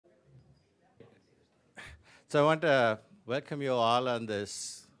So I want to welcome you all on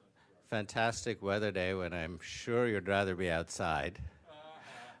this fantastic weather day when I'm sure you'd rather be outside.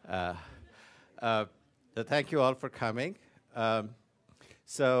 Uh, so thank you all for coming.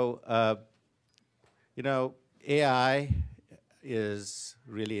 So, AI is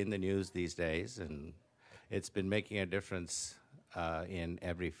really in the news these days, and it's been making a difference in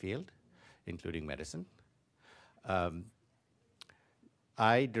every field, including medicine.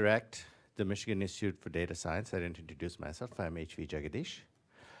 I direct the Michigan Institute for Data Science. I didn't introduce myself. I'm H.V. Jagadish.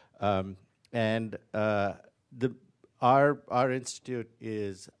 Our institute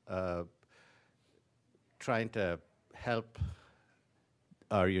is trying to help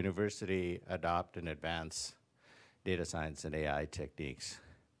our university adopt and advance data science and AI techniques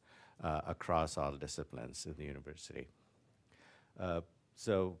across all disciplines in the university.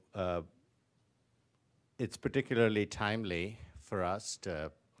 It's particularly timely for us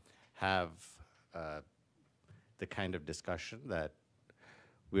to have the kind of discussion that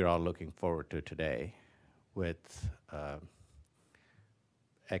we're all looking forward to today with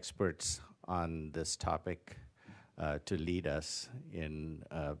experts on this topic to lead us in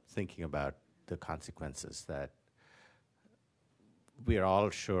thinking about the consequences that we are all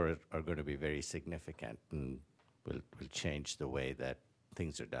sure are going to be very significant and will change the way that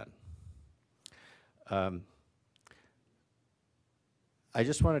things are done. I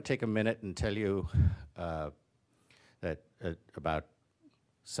just want to take a minute and tell you about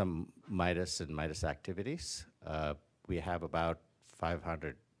some Midas and Midas activities. We have about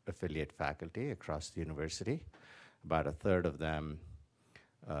 500 affiliate faculty across the university, about a third of them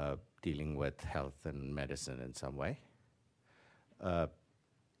dealing with health and medicine in some way.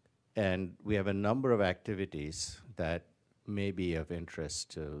 And we have a number of activities that may be of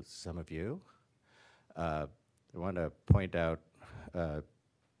interest to some of you. I want to point out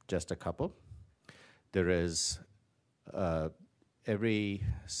just a couple. There is, every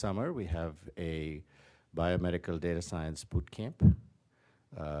summer we have a biomedical data science boot camp.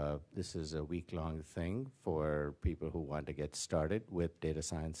 This is a week-long thing for people who want to get started with data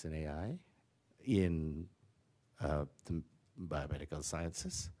science and AI in the biomedical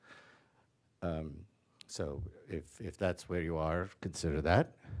sciences. So if that's where you are, consider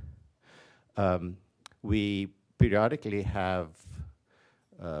that. We periodically have,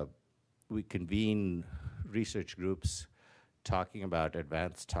 we convene research groups talking about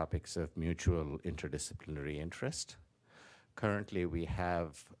advanced topics of mutual interdisciplinary interest. Currently, we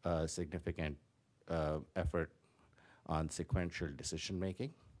have a significant effort on sequential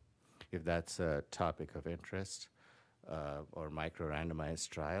decision-making. If that's a topic of interest, or micro-randomized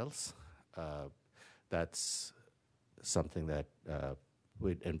trials, that's something that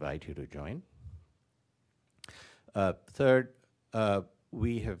we'd invite you to join. Third,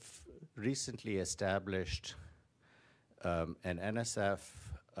 we have recently established an NSF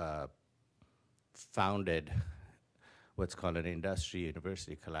founded what's called an Industry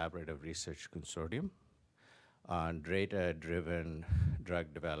University Collaborative Research Consortium on data-driven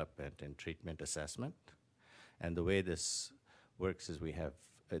drug development and treatment assessment. And the way this works is we have,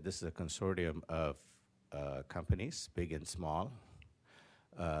 this is a consortium of companies, big and small,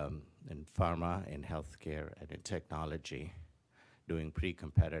 in pharma, in healthcare, and in technology, doing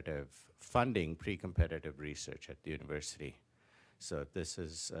funding pre-competitive research at the university. So if this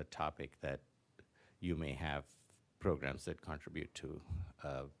is a topic that you may have programs that contribute to,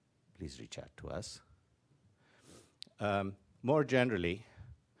 please reach out to us. More generally,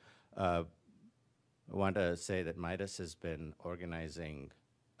 I want to say that Midas has been organizing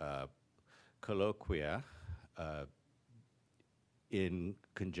colloquia in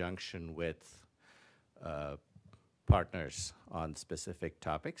conjunction with partners on specific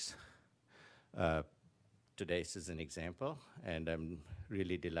topics. Today's is an example, and I'm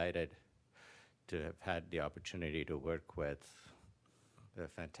really delighted to have had the opportunity to work with the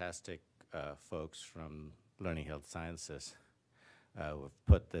fantastic folks from Learning Health Sciences who have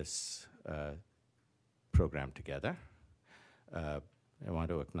put this program together. I want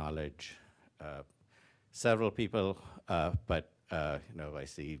to acknowledge several people, but I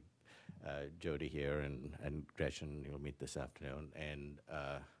see Jody here and Gretchen, you'll meet this afternoon.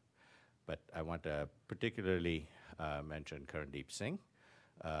 But I want to particularly mention Karandeep Singh,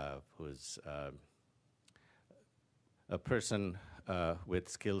 who's a person with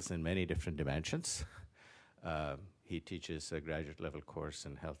skills in many different dimensions. He teaches a graduate level course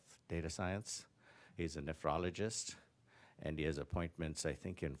in health data science. He's a nephrologist, and he has appointments, I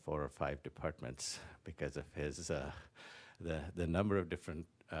think, in 4 or 5 departments because of his the number of different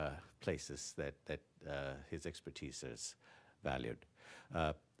places that his expertise is valued.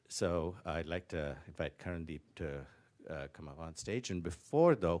 So I'd like to invite Karandeep to come up on stage. And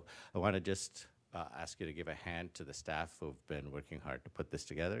before, though, I want to just ask you to give a hand to the staff who've been working hard to put this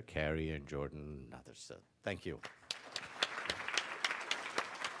together, Carrie and Jordan and others. So thank you.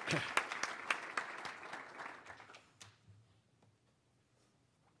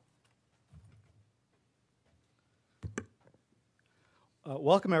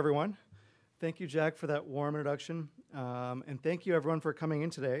 Welcome, everyone. Thank you, Jack, for that warm introduction. And thank you, everyone, for coming in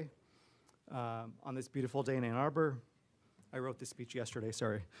today on this beautiful day in Ann Arbor. I wrote this speech yesterday,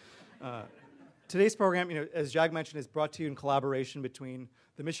 sorry. Today's program, as Jag mentioned, is brought to you in collaboration between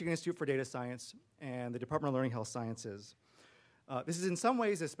the Michigan Institute for Data Science and the Department of Learning Health Sciences. This is in some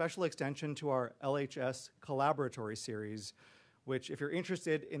ways a special extension to our LHS Collaboratory series, which, if you're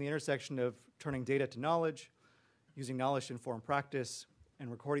interested in the intersection of turning data to knowledge, using knowledge to inform practice, and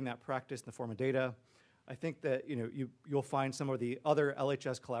recording that practice in the form of data, I think that you'll find some of the other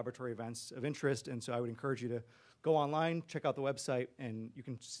LHS Collaboratory events of interest, and so I would encourage you to go online, check out the website, and you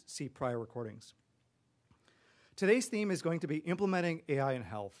can see prior recordings. Today's theme is going to be implementing AI in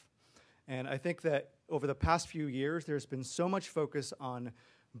health, and I think that over the past few years, there's been so much focus on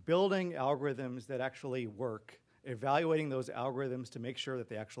building algorithms that actually work, evaluating those algorithms to make sure that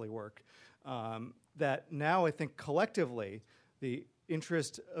they actually work, that now I think collectively the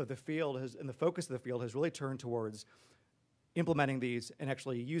interest of the field and the focus of the field has really turned towards implementing these and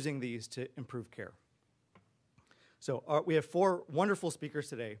actually using these to improve care. So we have 4 wonderful speakers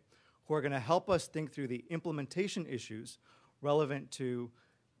today who are going to help us think through the implementation issues relevant to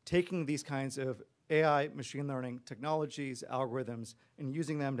taking these kinds of AI, machine learning technologies, algorithms, and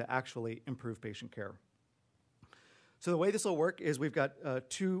using them to actually improve patient care. So the way this will work is we've got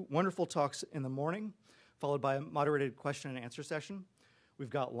 2 wonderful talks in the morning, followed by a moderated question and answer session. We've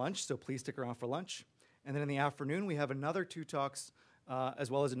got lunch, so please stick around for lunch. And then in the afternoon, we have another 2 talks,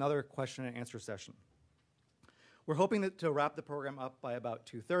 as well as another question and answer session. We're hoping to wrap the program up by about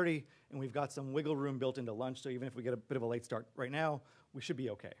 2:30, and we've got some wiggle room built into lunch, so even if we get a bit of a late start right now, we should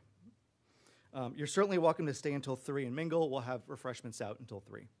be okay. You're certainly welcome to stay until 3 and mingle. We'll have refreshments out until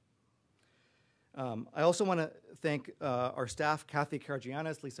 3. I also want to thank our staff, Kathy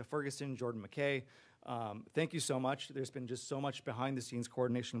Karagianis, Lisa Ferguson, Jordan McKay. Thank you so much. There's been just so much behind-the-scenes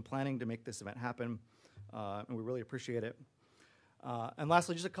coordination and planning to make this event happen, and we really appreciate it. And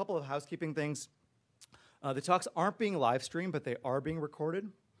lastly, just a couple of housekeeping things. The talks aren't being live streamed, but they are being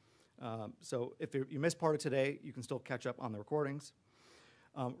recorded. So if you missed part of today, you can still catch up on the recordings.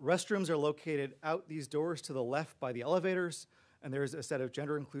 Restrooms are located out these doors to the left by the elevators, and there's a set of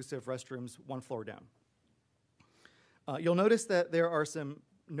gender-inclusive restrooms 1 floor down. You'll notice that there are some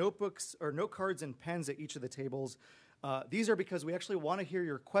notebooks or note cards and pens at each of the tables. These are because we actually want to hear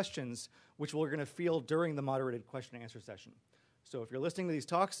your questions, which we're going to field during the moderated question and answer session. So if you're listening to these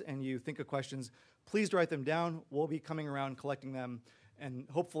talks and you think of questions, please write them down. We'll be coming around collecting them, and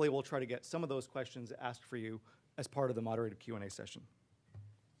hopefully we'll try to get some of those questions asked for you as part of the moderated Q&A session.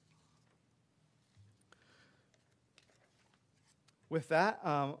 With that,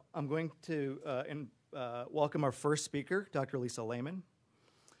 I'm going to welcome our first speaker, Dr. Lisa Lehmann.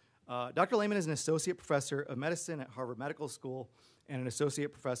 Dr. Lehmann is an associate professor of medicine at Harvard Medical School and an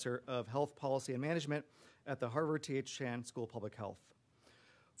associate professor of health policy and management at the Harvard T.H. Chan School of Public Health.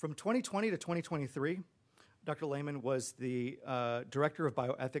 From 2020 to 2023, Dr. Lehmann was the director of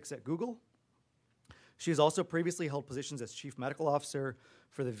bioethics at Google. She has also previously held positions as chief medical officer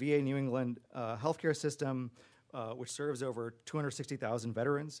for the VA New England healthcare system, which serves over 260,000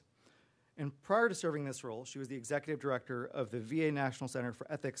 veterans. And prior to serving this role, she was the executive director of the VA National Center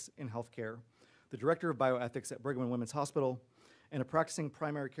for Ethics in Healthcare, the director of bioethics at Brigham and Women's Hospital, and a practicing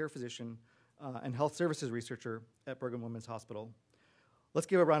primary care physician and health services researcher at Brigham and Women's Hospital. Let's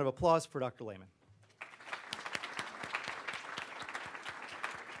give a round of applause for Dr. Lehmann.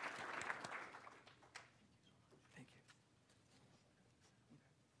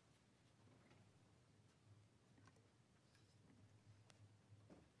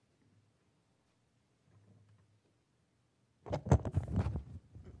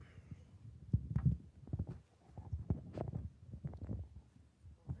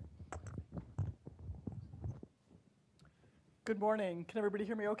 Good morning. Can everybody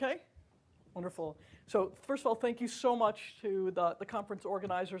hear me okay? Wonderful. So first of all, thank you so much to the conference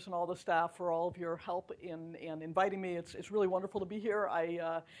organizers and all the staff for all of your help in inviting me. It's really wonderful to be here.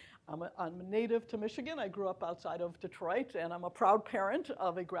 I'm a native to Michigan. I grew up outside of Detroit, and I'm a proud parent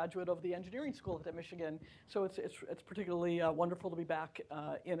of a graduate of the engineering school at Michigan. So it's particularly wonderful to be back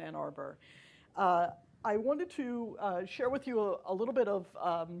in Ann Arbor. I wanted to share with you a little bit of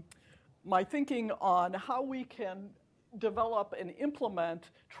my thinking on how we can develop and implement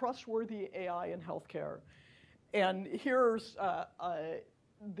trustworthy AI in healthcare. And here's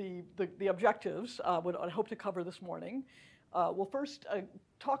the objectives, what I hope to cover this morning. We'll first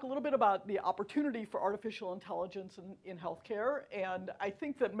talk a little bit about the opportunity for artificial intelligence in healthcare. And I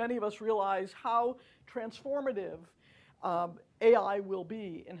think that many of us realize how transformative AI will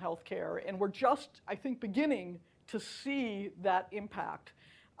be in healthcare. And we're just, I think, beginning to see that impact.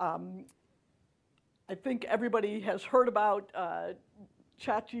 I think everybody has heard about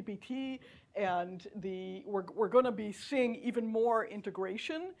ChatGPT, and we're going to be seeing even more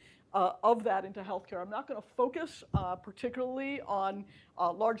integration of that into healthcare. I'm not going to focus particularly on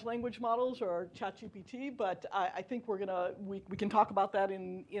large language models or ChatGPT, but I think we can talk about that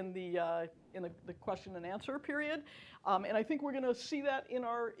in the question and answer period. And I think we're going to see that in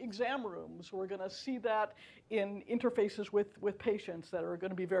our exam rooms. We're going to see that in interfaces with patients that are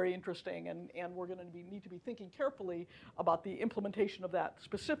going to be very interesting, and we're going to need to be thinking carefully about the implementation of that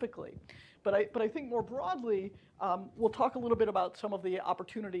specifically. But I think more broadly, we'll talk a little bit about some of the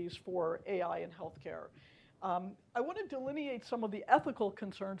opportunities for AI in healthcare. I want to delineate some of the ethical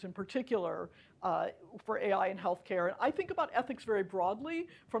concerns in particular for AI in healthcare. And I think about ethics very broadly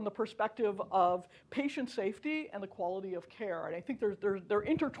from the perspective of patient safety and the quality of care. And I think they're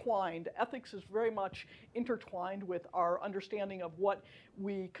intertwined. Ethics is very much intertwined with our understanding of what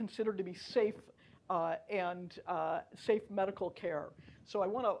we consider to be safe and safe medical care. So I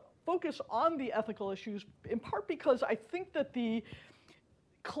want to focus on the ethical issues, in part because I think that the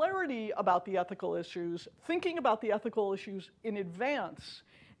clarity about the ethical issues, thinking about the ethical issues in advance,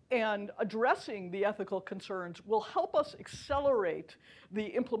 and addressing the ethical concerns will help us accelerate the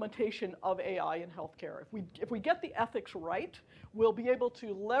implementation of AI in healthcare. If we get the ethics right, we'll be able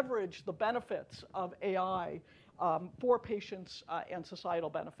to leverage the benefits of AI for patients and societal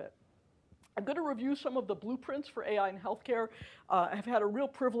benefit. I'm going to review some of the blueprints for AI in healthcare. I've had a real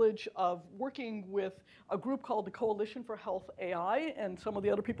privilege of working with a group called the Coalition for Health AI, and some of the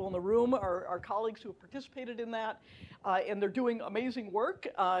other people in the room are colleagues who have participated in that, and they're doing amazing work.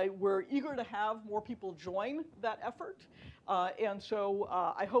 We're eager to have more people join that effort, and so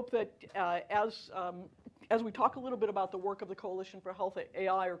I hope that as we talk a little bit about the work of the Coalition for Health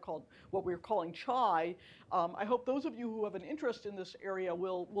AI, or called what we're calling CHAI, I hope those of you who have an interest in this area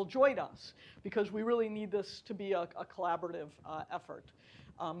will join us, because we really need this to be a collaborative effort.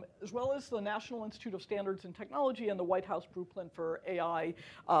 As well as the National Institute of Standards and Technology and the White House Blueprint for AI,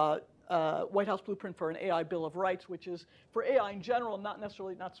 White House Blueprint for an AI Bill of Rights, which is for AI in general, not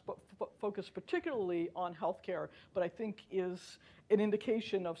focused particularly on healthcare, but I think is an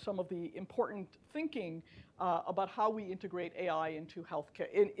indication of some of the important thinking about how we integrate AI into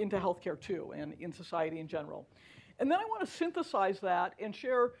healthcare too, and in society in general. And then I want to synthesize that and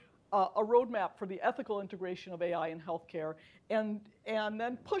share a roadmap for the ethical integration of AI in healthcare, and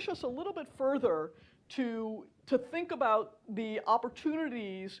then push us a little bit further to think about the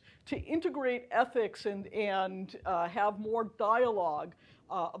opportunities to integrate ethics and have more dialogue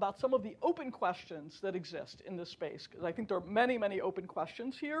about some of the open questions that exist in this space. Because I think there are many, many open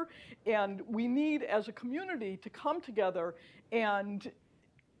questions here, and we need, as a community, to come together and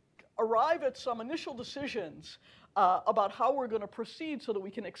arrive at some initial decisions about how we're going to proceed so that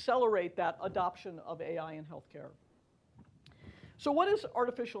we can accelerate that adoption of AI in healthcare. So what is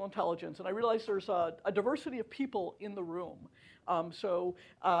artificial intelligence? And I realize there's a diversity of people in the room. So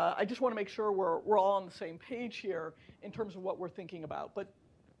I just want to make sure we're all on the same page here in terms of what we're thinking about. But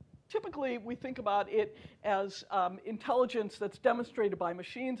typically, we think about it as intelligence that's demonstrated by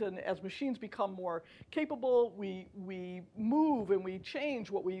machines, and as machines become more capable, we move and we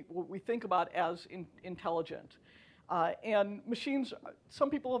change what we think about as intelligent. And machines, some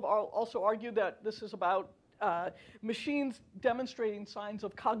people have also argued that this is about machines demonstrating signs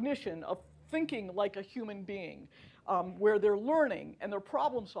of cognition, of thinking like a human being, where they're learning and they're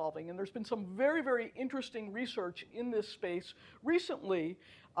problem solving. And there's been some very, very interesting research in this space recently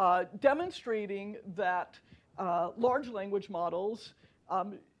demonstrating that large language models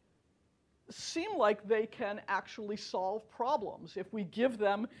seem like they can actually solve problems if we give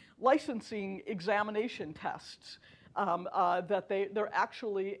them licensing examination tests that they're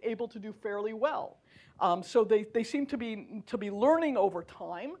actually able to do fairly well. So they seem to be learning over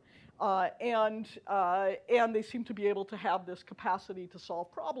time, and they seem to be able to have this capacity to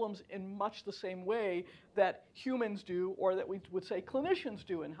solve problems in much the same way that humans do, or that we would say clinicians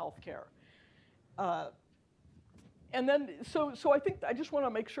do in healthcare. And then, so I think I just want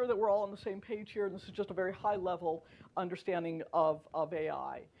to make sure that we're all on the same page here, and this is just a very high-level understanding of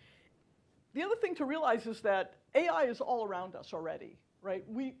AI. The other thing to realize is that AI is all around us already. right?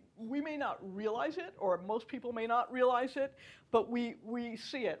 We may not realize it, or most people may not realize it, but we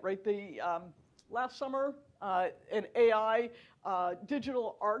see it, right? Last summer, an AI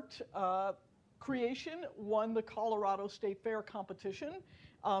digital art creation won the Colorado State Fair competition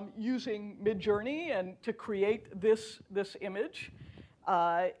using Midjourney and to create this image.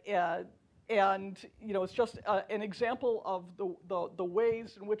 And it's just an example of the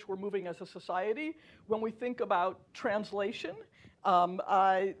ways in which we're moving as a society. When we think about translation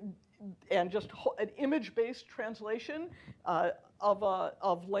and just an image-based translation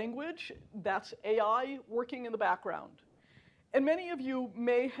of language, that's AI working in the background. And many of you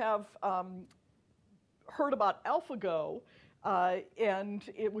may have heard about AlphaGo,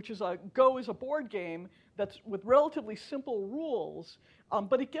 which is Go is a board game that's with relatively simple rules,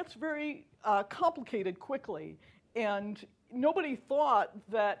 but it gets very complicated quickly. And nobody thought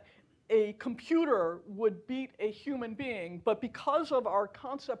that a computer would beat a human being, but because of our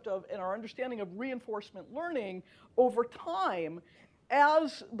concept of and our understanding of reinforcement learning, over time,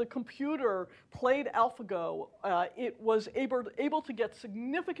 as the computer played AlphaGo, it was able to get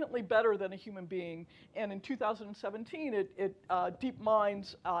significantly better than a human being. And in 2017,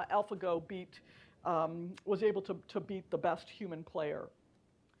 DeepMind's AlphaGo was able to beat the best human player.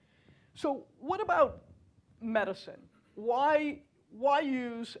 So what about medicine? Why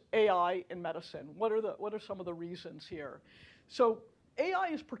use AI in medicine? What are some of the reasons here? So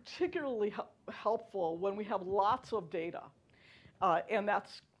AI is particularly helpful when we have lots of data. And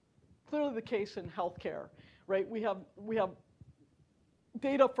that's clearly the case in healthcare, right? We have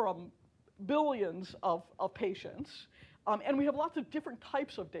data from billions of patients, and we have lots of different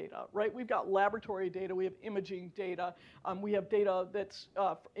types of data, right? We've got laboratory data, we have imaging data, we have data that's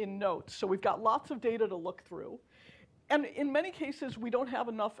in notes. So we've got lots of data to look through. And in many cases, we don't have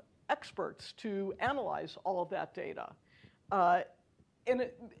enough experts to analyze all of that data. And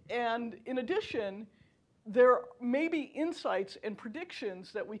in addition, there may be insights and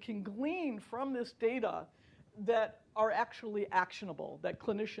predictions that we can glean from this data that are actually actionable, that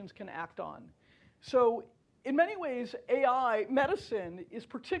clinicians can act on. So in many ways, medicine is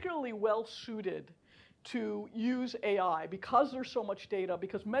particularly well suited to use AI because there's so much data,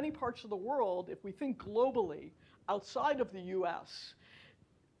 because many parts of the world, if we think globally, outside of the US,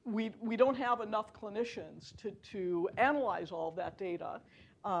 we don't have enough clinicians to analyze all of that data.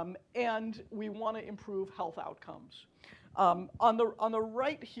 And we want to improve health outcomes. On the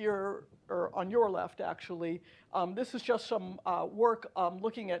right here, or on your left actually, this is just some work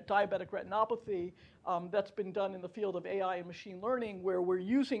looking at diabetic retinopathy that's been done in the field of AI and machine learning, where we're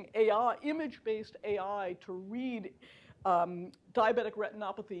using AI, image-based AI, to read diabetic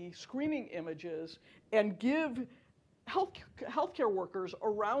retinopathy screening images and give healthcare workers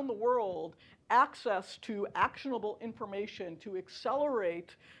around the world access to actionable information to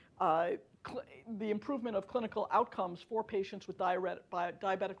accelerate the improvement of clinical outcomes for patients with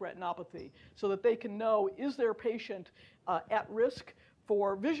diabetic retinopathy, so that they can know, is their patient at risk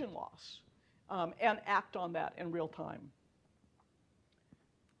for vision loss, and act on that in real time.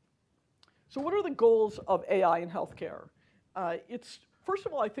 So what are the goals of AI in healthcare? It's, first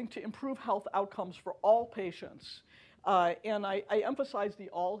of all, I think to improve health outcomes for all patients. And I emphasize the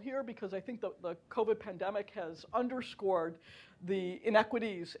all here because I think the COVID pandemic has underscored the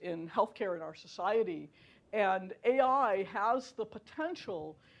inequities in healthcare in our society. And AI has the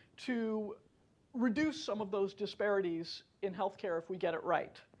potential to reduce some of those disparities in healthcare if we get it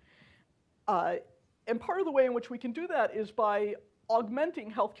right. And part of the way in which we can do that is by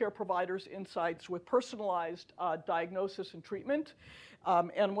augmenting healthcare providers' insights with personalized diagnosis and treatment.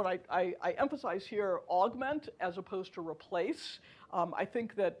 And when I emphasize here augment as opposed to replace, I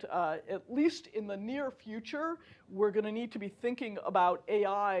think that at least in the near future, we're going to need to be thinking about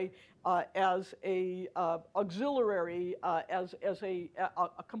AI as a auxiliary, as a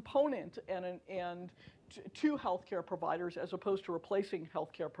component and to healthcare providers as opposed to replacing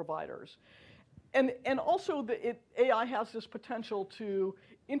healthcare providers. And also AI has this potential to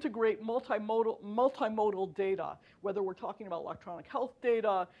integrate multimodal data, whether we're talking about electronic health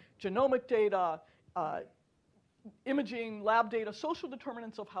data, genomic data, imaging, lab data, social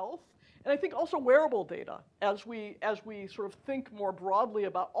determinants of health, and I think also wearable data as we sort of think more broadly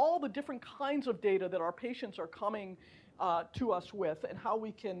about all the different kinds of data that our patients are coming to us with and how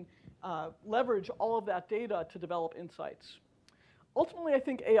we can leverage all of that data to develop insights. Ultimately, I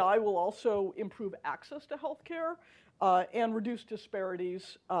think AI will also improve access to healthcare and reduce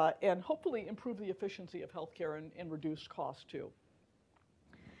disparities and hopefully improve the efficiency of healthcare and reduce costs too.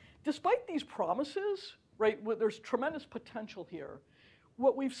 Despite these promises, right, there's tremendous potential here.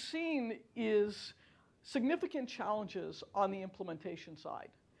 What we've seen is significant challenges on the implementation side.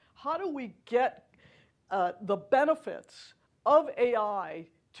 How do we get the benefits of AI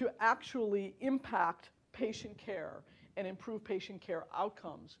to actually impact patient care and improve patient care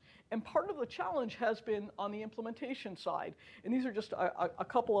outcomes? And part of the challenge has been on the implementation side. And these are just a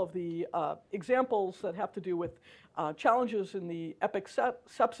couple of the examples that have to do with challenges in the EPIC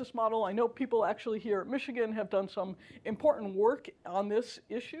sepsis model. I know people actually here at Michigan have done some important work on this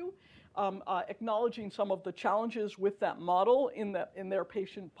issue, acknowledging some of the challenges with that model in their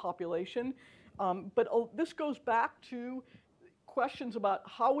patient population. But this goes back to questions about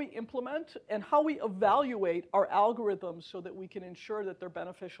how we implement and how we evaluate our algorithms so that we can ensure that they're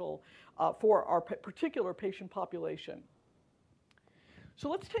beneficial for our particular patient population. So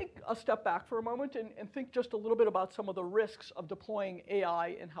let's take a step back for a moment and think just a little bit about some of the risks of deploying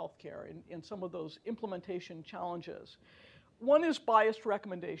AI in healthcare and some of those implementation challenges. One is biased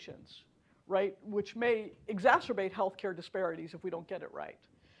recommendations, right, which may exacerbate healthcare disparities if we don't get it right.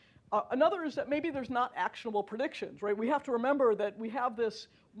 Another is that maybe there's not actionable predictions, right? We have to remember that we have this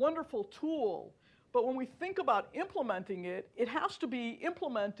wonderful tool, but when we think about implementing it, it has to be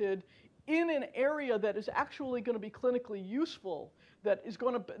implemented in an area that is actually going to be clinically useful, that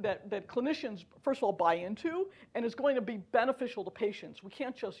clinicians, first of all, buy into, and is going to be beneficial to patients. We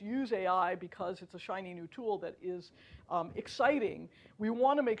can't just use AI because it's a shiny new tool that is exciting. We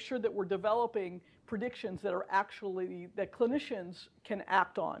want to make sure that we're developing predictions that are actually, that clinicians can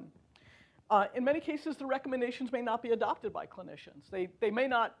act on. In many cases, the recommendations may not be adopted by clinicians. They may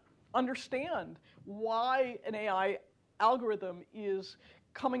not understand why an AI algorithm is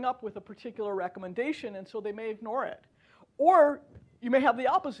coming up with a particular recommendation, and so they may ignore it. Or you may have the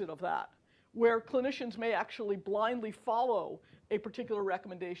opposite of that, where clinicians may actually blindly follow a particular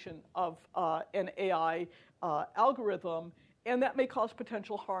recommendation of an AI algorithm, and that may cause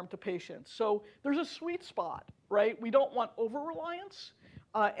potential harm to patients. So there's a sweet spot, right? We don't want over-reliance,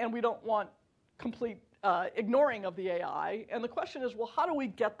 and we don't want complete ignoring of the AI. And the question is, well, how do we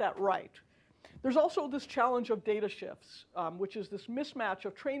get that right? There's also this challenge of data shifts, which is this mismatch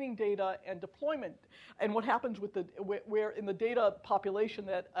of training data and deployment, and what happens with where in the data population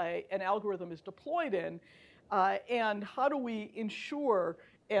that an algorithm is deployed in, and how do we ensure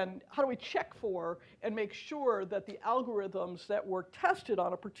and how do we check for and make sure that the algorithms that were tested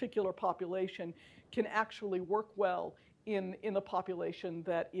on a particular population can actually work well in the population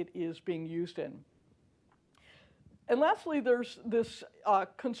that it is being used in. And lastly, there's this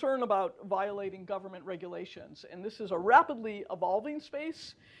concern about violating government regulations. And this is a rapidly evolving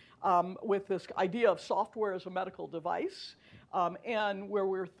space with this idea of software as a medical device, and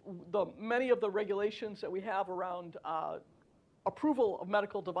where many of the regulations that we have around approval of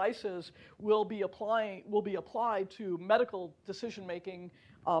medical devices will be applied to medical decision-making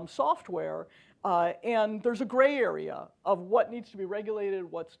software. And there's a gray area of what needs to be regulated,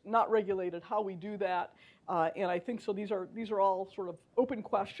 what's not regulated, how we do that. And I think so these are all sort of open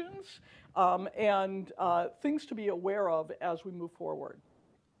questions and things to be aware of as we move forward.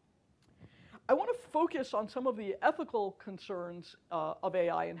 I want to focus on some of the ethical concerns of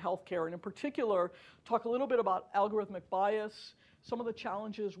AI in healthcare, and in particular, talk a little bit about algorithmic bias, some of the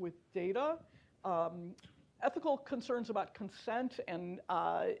challenges with data, ethical concerns about consent and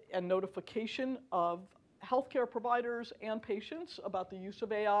notification of healthcare providers and patients about the use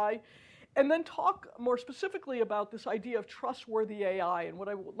of AI, and then talk more specifically about this idea of trustworthy AI. And what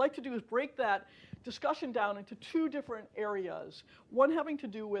I would like to do is break that discussion down into two different areas. One having to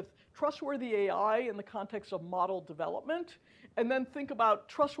do with trustworthy AI in the context of model development, and then think about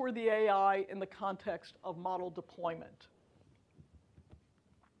trustworthy AI in the context of model deployment.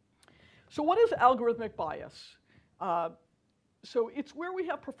 So what is algorithmic bias? So it's where we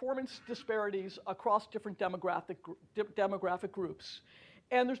have performance disparities across different demographic groups.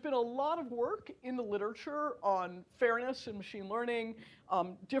 And there's been a lot of work in the literature on fairness in machine learning,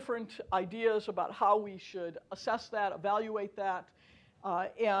 different ideas about how we should assess that, evaluate that,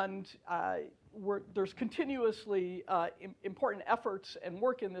 and there's continuously important efforts and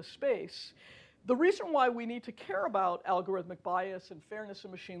work in this space. The reason why we need to care about algorithmic bias and fairness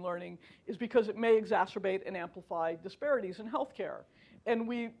in machine learning is because it may exacerbate and amplify disparities in healthcare. And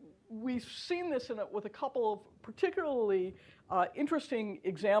we've seen this with a couple of particularly interesting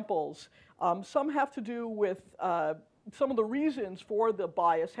examples. Some have to do with, some of the reasons for the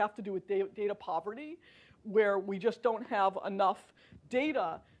bias have to do with data poverty, where we just don't have enough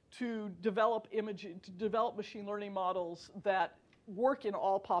data to develop machine learning models that work in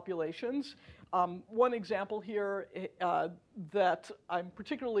all populations. One example here that I'm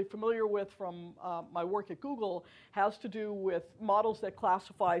particularly familiar with from my work at Google has to do with models that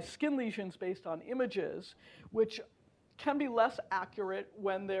classify skin lesions based on images, which can be less accurate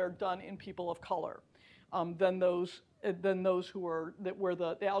when they're done in people of color than those who are where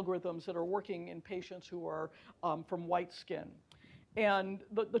the algorithms that are working in patients who are from white skin. And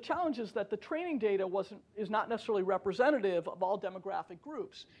the challenge is that the training data is not necessarily representative of all demographic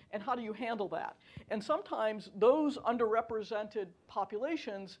groups. And how do you handle that? And sometimes those underrepresented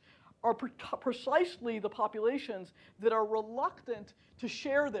populations are precisely the populations that are reluctant to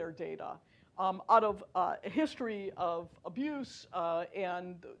share their data out of a history of abuse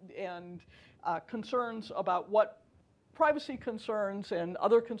and concerns about what privacy concerns and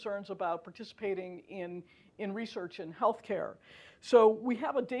other concerns about participating in research and healthcare. So we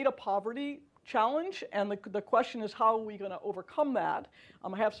have a data poverty challenge, and the question is, how are we going to overcome that?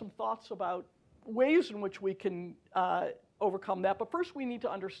 I have some thoughts about ways in which we can overcome that, but first we need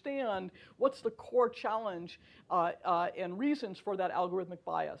to understand what's the core challenge and reasons for that algorithmic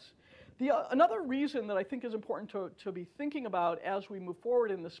bias. Another reason that I think is important to be thinking about as we move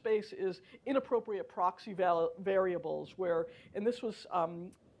forward in the space is inappropriate proxy variables, and this was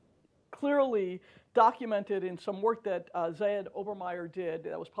clearly documented in some work that Zayed Obermeyer did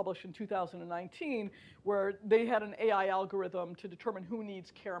that was published in 2019, where they had an AI algorithm to determine who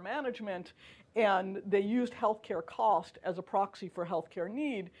needs care management, and they used healthcare cost as a proxy for healthcare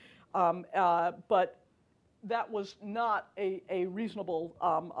need, but that was not a reasonable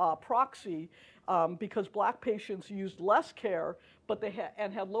proxy because black patients used less care, but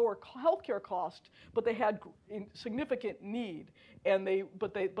and had lower healthcare cost, but they had significant need, and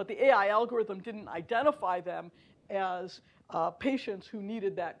but the AI algorithm didn't identify them as patients who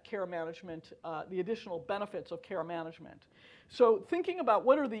needed that care management, the additional benefits of care management. So thinking about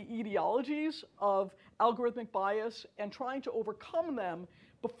what are the etiologies of algorithmic bias and trying to overcome them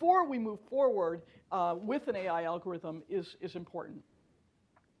before we move forward with an AI algorithm is important.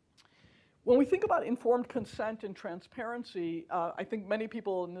 When we think about informed consent and transparency, I think many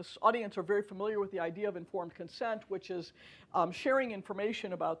people in this audience are very familiar with the idea of informed consent, which is sharing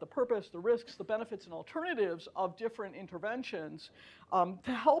information about the purpose, the risks, the benefits, and alternatives of different interventions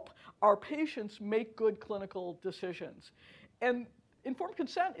to help our patients make good clinical decisions. And informed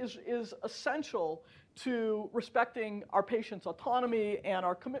consent is essential to respecting our patients' autonomy and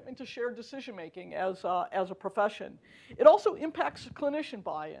our commitment to shared decision-making as a profession. It also impacts clinician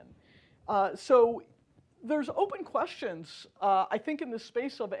buy-in. So there's open questions, I think, in the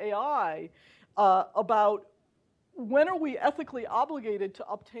space of AI about when are we ethically obligated to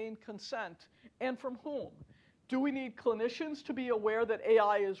obtain consent and from whom? Do we need clinicians to be aware that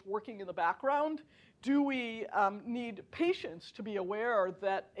AI is working in the background? Do we need patients to be aware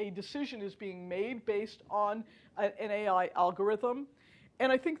that a decision is being made based on an AI algorithm?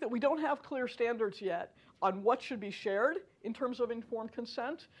 And I think that we don't have clear standards yet on what should be shared in terms of informed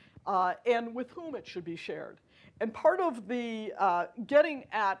consent and with whom it should be shared. And part of the getting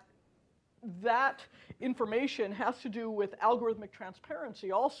at that information has to do with algorithmic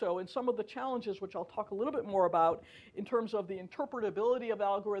transparency also, and some of the challenges which I'll talk a little bit more about in terms of the interpretability of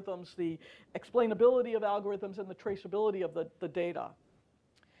algorithms, the explainability of algorithms, and the traceability of the data.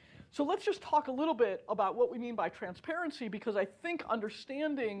 So let's just talk a little bit about what we mean by transparency, because I think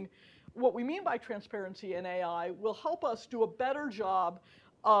understanding what we mean by transparency in AI will help us do a better job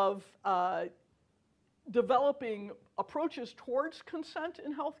of developing approaches towards consent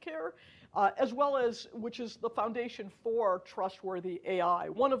in healthcare, as well as, which is the foundation for trustworthy AI,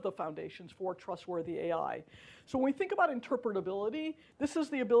 one of the foundations for trustworthy AI. So when we think about interpretability, this is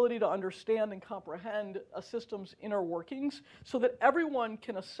the ability to understand and comprehend a system's inner workings so that everyone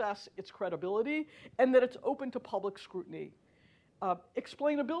can assess its credibility and that it's open to public scrutiny.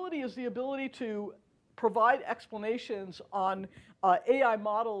 Explainability is the ability to provide explanations on AI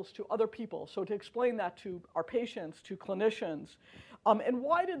models to other people, so to explain that to our patients, to clinicians. And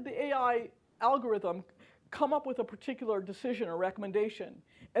why did the AI algorithm come up with a particular decision or recommendation?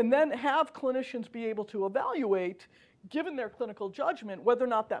 And then have clinicians be able to evaluate, given their clinical judgment, whether or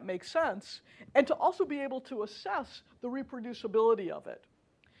not that makes sense, and to also be able to assess the reproducibility of it.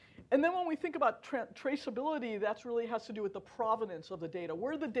 And then when we think about traceability, that really has to do with the provenance of the data.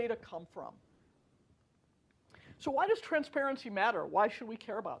 Where did the data come from? So why does transparency matter? Why should we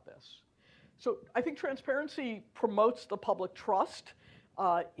care about this? So I think transparency promotes the public trust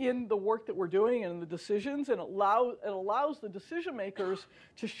in the work that we're doing and in the decisions, and it allows the decision makers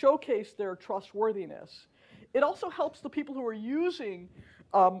to showcase their trustworthiness. It also helps the people who are using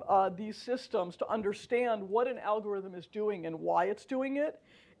these systems to understand what an algorithm is doing and why it's doing it.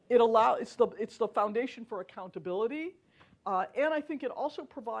 it's the foundation for accountability. And I think it also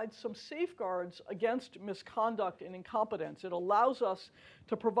provides some safeguards against misconduct and incompetence. It allows us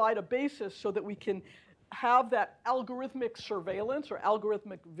to provide a basis so that we can have that algorithmic surveillance or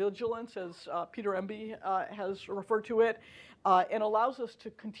algorithmic vigilance, as Peter Emby has referred to it, and allows us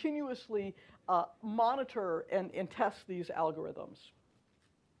to continuously monitor and test these algorithms.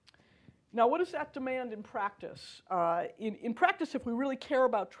 Now, what does that demand in practice? In practice, if we really care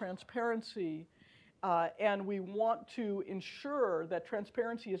about transparency, and we want to ensure that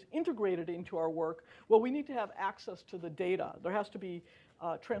transparency is integrated into our work, well, we need to have access to the data. There has to be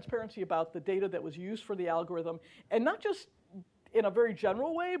transparency about the data that was used for the algorithm, and not just in a very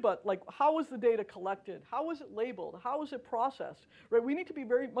general way, but like, how was the data collected? How was it labeled? How was it processed? Right? We need to be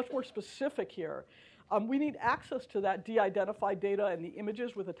much more specific here. We need access to that de-identified data and the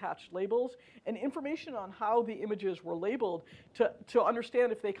images with attached labels and information on how the images were labeled to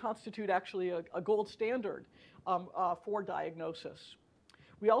understand if they constitute actually a gold standard for diagnosis.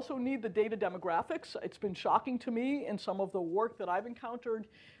 We also need the data demographics. It's been shocking to me in some of the work that I've encountered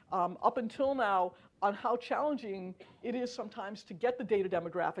up until now on how challenging it is sometimes to get the data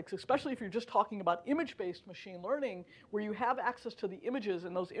demographics, especially if you're just talking about image-based machine learning, where you have access to the images,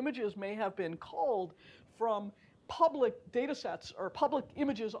 and those images may have been culled from public data sets or public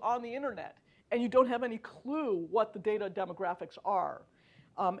images on the internet, and you don't have any clue what the data demographics are.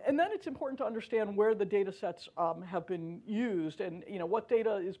 And then it's important to understand where the data sets have been used, and what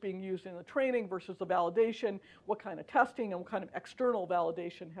data is being used in the training versus the validation, what kind of testing and what kind of external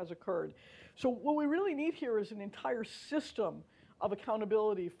validation has occurred. So what we really need here is an entire system of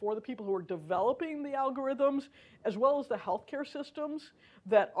accountability for the people who are developing the algorithms, as well as the healthcare systems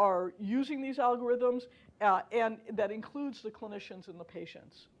that are using these algorithms, and that includes the clinicians and the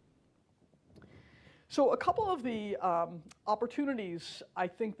patients. So a couple of the opportunities, I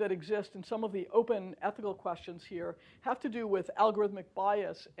think, that exist in some of the open ethical questions here have to do with algorithmic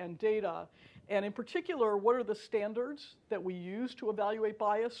bias and data. And in particular, what are the standards that we use to evaluate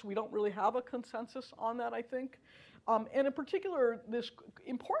bias? We don't really have a consensus on that, I think. And in particular, this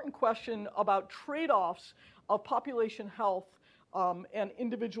important question about trade-offs of population health and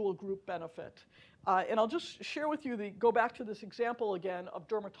individual group benefit. And I'll just share with you, go back to this example again of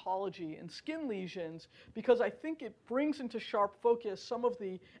dermatology and skin lesions, because I think it brings into sharp focus some of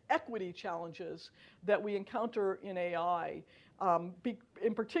the equity challenges that we encounter in AI.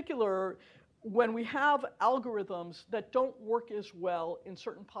 In particular, when we have algorithms that don't work as well in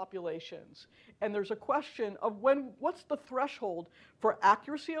certain populations, and there's a question of what's the threshold for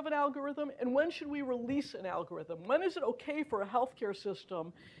accuracy of an algorithm, and when should we release an algorithm? When is it okay for a healthcare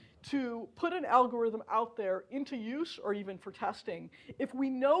system to put an algorithm out there into use or even for testing if we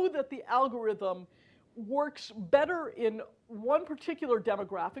know that the algorithm works better in one particular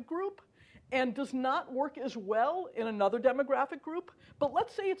demographic group and does not work as well in another demographic group, but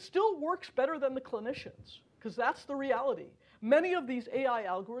let's say it still works better than the clinicians, because that's the reality. Many of these AI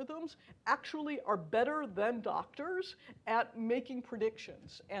algorithms actually are better than doctors at making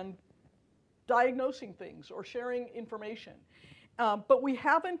predictions and diagnosing things or sharing information. But we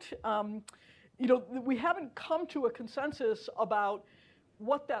haven't, we haven't come to a consensus about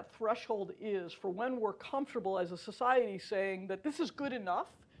what that threshold is for when we're comfortable as a society saying that this is good enough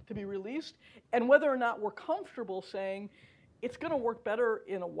to be released, and whether or not we're comfortable saying it's going to work better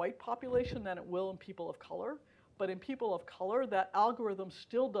in a white population than it will in people of color. But in people of color, that algorithm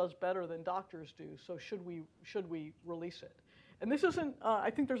still does better than doctors do. So should we release it? And this isn't. I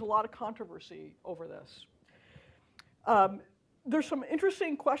think there's a lot of controversy over this. There's some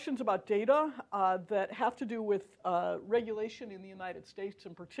interesting questions about data that have to do with regulation in the United States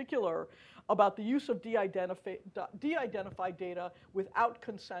in particular about the use of de-identified data without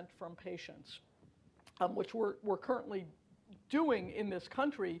consent from patients, which we're currently doing in this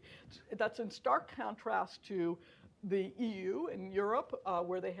country. That's in stark contrast to the EU and Europe,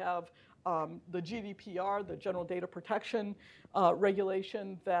 where they have the GDPR, the General Data Protection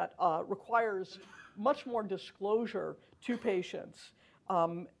regulation that requires much more disclosure to patients.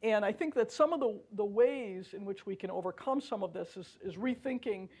 And I think that some of the ways in which we can overcome some of this is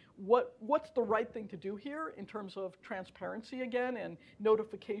rethinking what's the right thing to do here in terms of transparency again and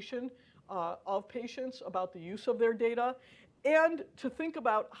notification of patients about the use of their data, and to think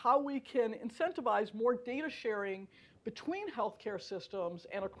about how we can incentivize more data sharing between healthcare systems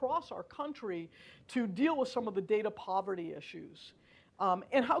and across our country to deal with some of the data poverty issues.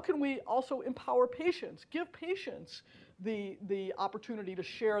 And how can we also empower patients, give patients the opportunity to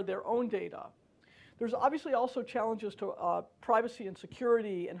share their own data? There's obviously also challenges to privacy and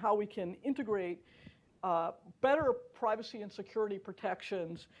security and how we can integrate better privacy and security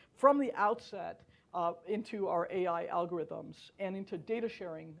protections from the outset into our AI algorithms and into data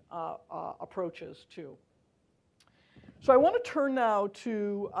sharing approaches too. So I want to turn now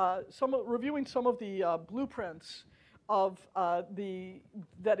to reviewing some of the blueprints of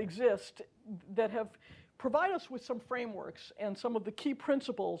that exist that have provide us with some frameworks and some of the key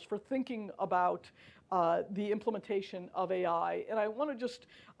principles for thinking about the implementation of AI. And I want to just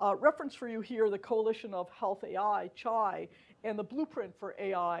reference for you here the Coalition of Health AI, CHAI, and the blueprint for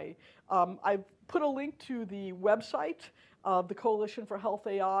AI. I've put a link to the website of the Coalition for Health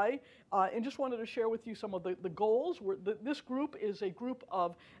AI, and just wanted to share with you some of the goals. This group is a group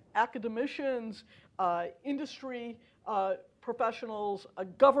of academicians, industry professionals,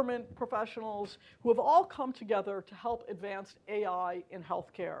 government professionals who have all come together to help advance AI in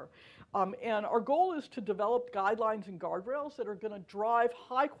healthcare. And our goal is to develop guidelines and guardrails that are going to drive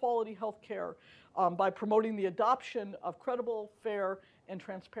high-quality healthcare by promoting the adoption of credible, fair, and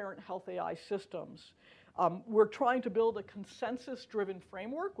transparent health AI systems. We're trying to build a consensus-driven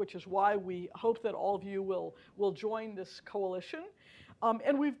framework, which is why we hope that all of you will join this coalition.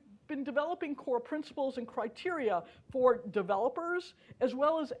 And we've been developing core principles and criteria for developers as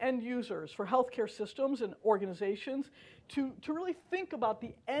well as end users for healthcare systems and organizations to really think about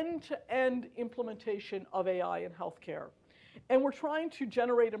the end-to-end implementation of AI in healthcare. And we're trying to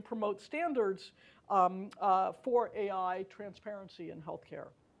generate and promote standards for AI transparency in healthcare.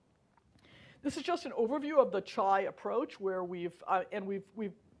 This is just an overview of the CHAI approach, where we've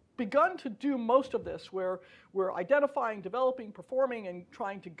begun to do most of this, where we're identifying, developing, performing, and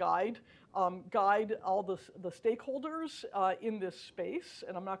trying to guide all the stakeholders in this space.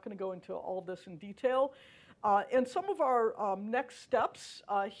 And I'm not going to go into all of this in detail. And some of our next steps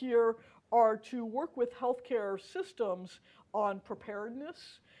here are to work with healthcare systems on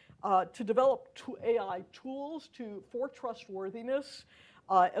preparedness, to develop AI tools for trustworthiness,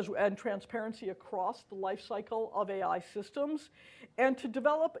 and transparency across the life cycle of AI systems, and to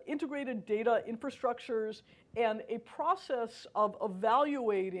develop integrated data infrastructures and a process of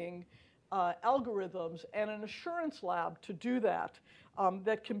evaluating algorithms and an assurance lab to do that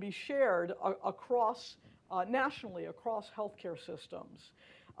that can be shared across nationally across healthcare systems.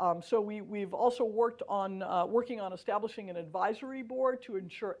 So we've also working on establishing an advisory board to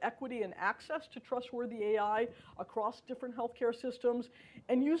ensure equity and access to trustworthy AI across different healthcare systems,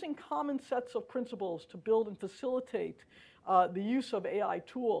 and using common sets of principles to build and facilitate the use of AI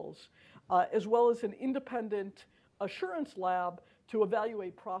tools, as well as an independent assurance lab to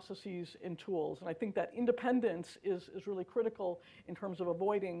evaluate processes and tools. And I think that independence is really critical in terms of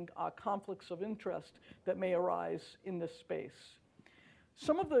avoiding conflicts of interest that may arise in this space.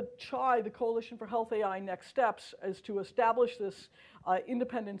 Some of the CHAI, the Coalition for Health AI next steps, is to establish this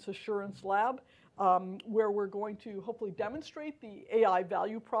independence assurance lab where we're going to hopefully demonstrate the AI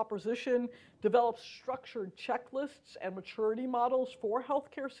value proposition, develop structured checklists and maturity models for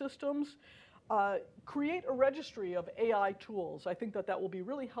healthcare systems, create a registry of AI tools. I think that will be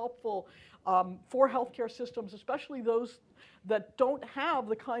really helpful for healthcare systems, especially those that don't have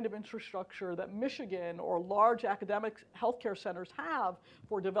the kind of infrastructure that Michigan or large academic healthcare centers have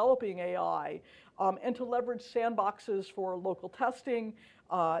for developing AI, and to leverage sandboxes for local testing,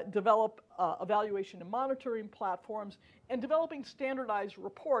 develop evaluation and monitoring platforms, and developing standardized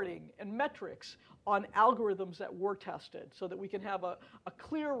reporting and metrics on algorithms that were tested so that we can have a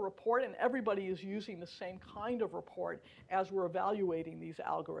clear report and everybody is using the same kind of report as we're evaluating these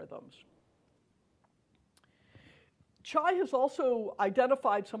algorithms. CHAI has also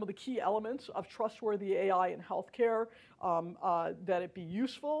identified some of the key elements of trustworthy AI in healthcare, that it be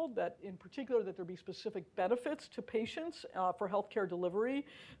useful, that in particular that there be specific benefits to patients for healthcare delivery,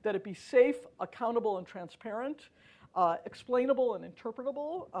 that it be safe, accountable, and transparent, explainable and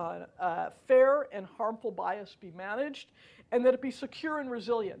interpretable, fair and harmful bias be managed, and that it be secure and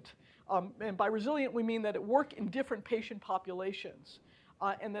resilient. And by resilient, we mean that it work in different patient populations.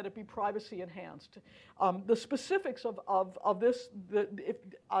 And that it be privacy enhanced. The specifics of this, if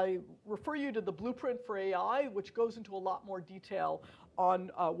I refer you to the blueprint for AI, which goes into a lot more detail on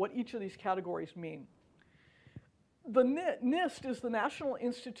what each of these categories mean. The NIST is the National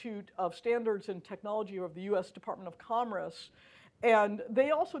Institute of Standards and Technology of the U.S. Department of Commerce, and they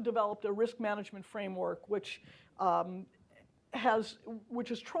also developed a risk management framework which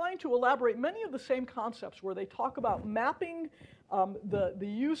is trying to elaborate many of the same concepts, where they talk about mapping the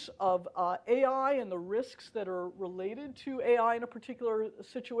use of AI and the risks that are related to AI in a particular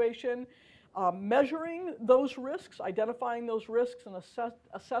situation, measuring those risks, identifying those risks and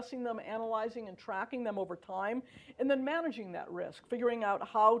assessing them, analyzing and tracking them over time, and then managing that risk, figuring out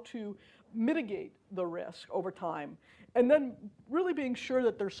how to mitigate the risk over time, and then really being sure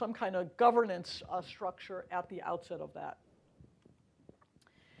that there's some kind of governance structure at the outset of that.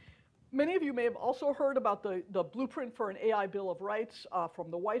 Many of you may have also heard about the blueprint for an AI Bill of Rights from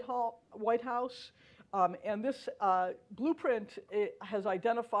the White House. And this blueprint has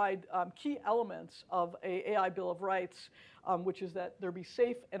identified key elements of an AI Bill of Rights, which is that there be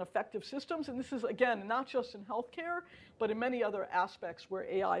safe and effective systems. And this is, again, not just in healthcare, but in many other aspects where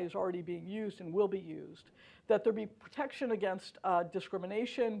AI is already being used and will be used. That there be protection against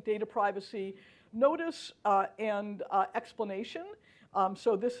discrimination, data privacy, notice and explanation.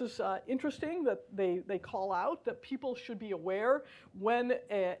 So this is interesting that they call out that people should be aware when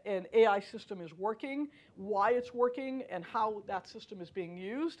an AI system is working, why it's working, and how that system is being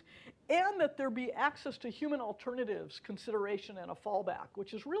used, and that there be access to human alternatives, consideration, and a fallback,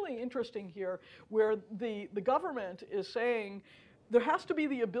 which is really interesting here, where the government is saying there has to be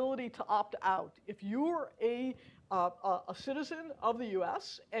the ability to opt out. If you're a citizen of the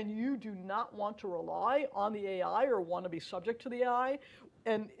US and you do not want to rely on the AI or want to be subject to the AI,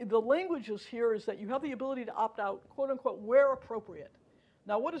 and the language is here is that you have the ability to opt out, quote unquote, where appropriate.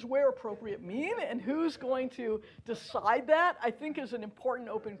 Now, what does where appropriate mean, and who's going to decide that, I think is an important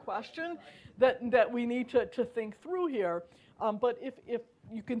open question that we need to think through here. But if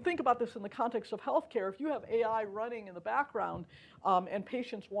you can think about this in the context of healthcare, if you have AI running in the background and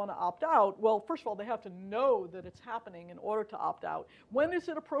patients want to opt out, well, first of all, they have to know that it's happening in order to opt out. When is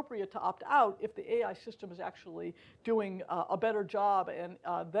it appropriate to opt out if the AI system is actually doing a better job and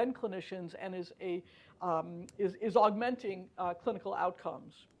than clinicians and is augmenting clinical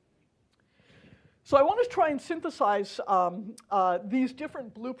outcomes? So I want to try and synthesize these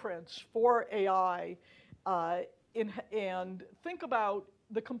different blueprints for AI and think about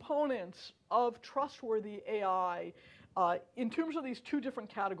the components of trustworthy AI in terms of these two different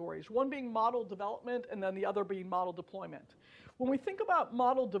categories, one being model development and then the other being model deployment. When we think about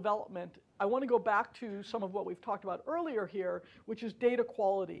model development, I want to go back to some of what we've talked about earlier here, which is data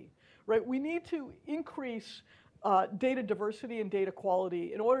quality, right? We need to increase data diversity and data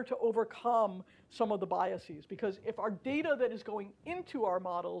quality in order to overcome some of the biases, because if our data that is going into our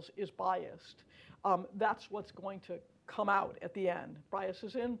models is biased, that's what's going to come out at the end. Bias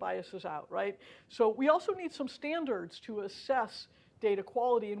is in, bias is out, right? So we also need some standards to assess data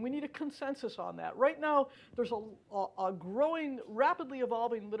quality, and we need a consensus on that. Right now, there's a growing, rapidly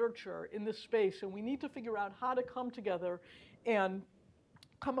evolving literature in this space, and we need to figure out how to come together and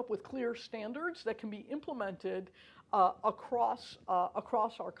come up with clear standards that can be implemented across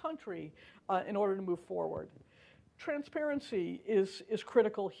our country in order to move forward. Transparency is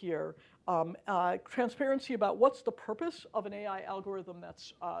critical here. Transparency about what's the purpose of an AI algorithm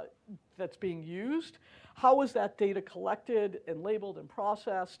that's being used. How is that data collected and labeled and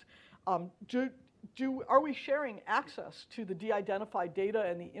processed? Are we sharing access to the de-identified data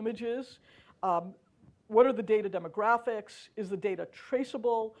and the images? What are the data demographics? Is the data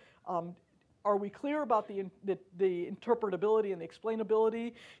traceable? Are we clear about the interpretability and the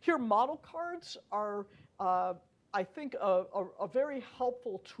explainability? Here, model cards are I think a very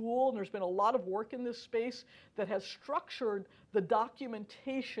helpful tool, and there's been a lot of work in this space that has structured the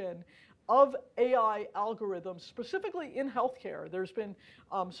documentation of AI algorithms, specifically in healthcare. There's been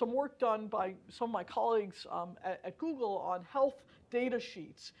some work done by some of my colleagues at Google on health data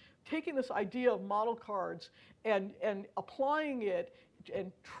sheets, taking this idea of model cards and applying it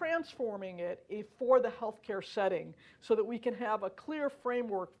and transforming it for the healthcare setting so that we can have a clear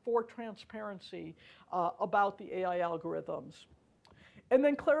framework for transparency about the AI algorithms. And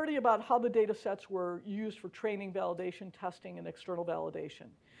then clarity about how the data sets were used for training, validation, testing, and external validation.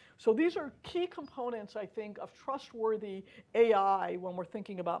 So these are key components, I think, of trustworthy AI when we're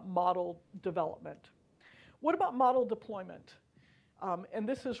thinking about model development. What about model deployment? And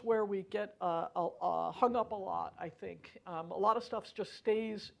this is where we get hung up a lot, I think. A lot of stuff just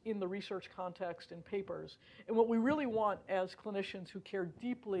stays in the research context in papers. And what we really want as clinicians who care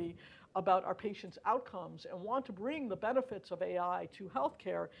deeply about our patients' outcomes and want to bring the benefits of AI to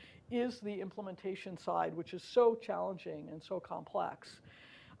healthcare is the implementation side, which is so challenging and so complex.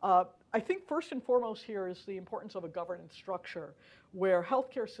 I think first and foremost here is the importance of a governance structure where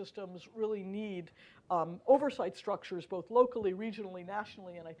healthcare systems really need oversight structures both locally, regionally,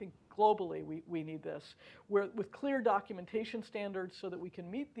 nationally, and I think globally we need this, with clear documentation standards so that we can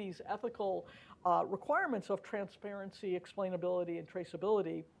meet these ethical requirements of transparency, explainability, and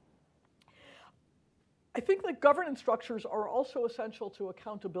traceability. I think that governance structures are also essential to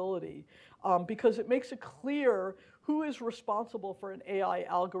accountability because it makes it clear who is responsible for an AI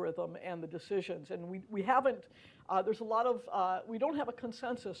algorithm and the decisions. And we haven't, there's a lot of, we don't have a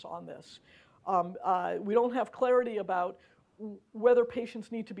consensus on this. We don't have clarity about whether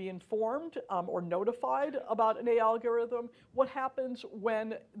patients need to be informed or notified about an AI algorithm. What happens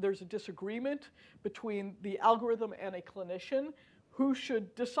when there's a disagreement between the algorithm and a clinician? Who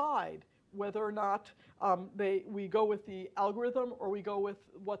should decide whether or not we go with the algorithm or we go with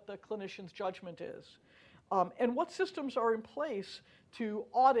what the clinician's judgment is? And what systems are in place to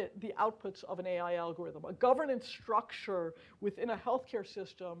audit the outputs of an AI algorithm? A governance structure within a healthcare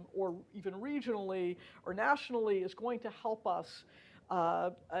system, or even regionally or nationally, is going to help us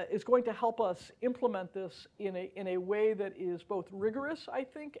implement this in a way that is both rigorous, I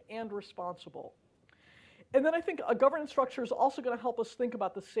think, and responsible. And then I think a governance structure is also going to help us think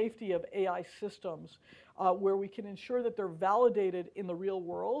about the safety of AI systems, where we can ensure that they're validated in the real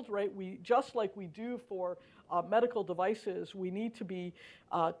world, right? Just like we do for medical devices, we need to be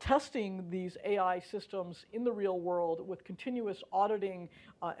testing these AI systems in the real world with continuous auditing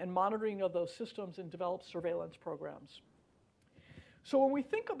and monitoring of those systems and develop surveillance programs. So when we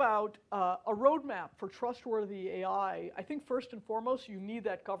think about a roadmap for trustworthy AI, I think first and foremost, you need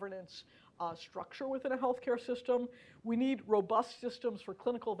that governance structure within a healthcare system. We need robust systems for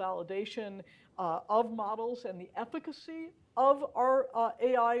clinical validation of models and the efficacy of our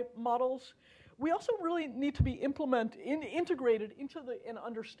AI models. We also really need to be integrated into and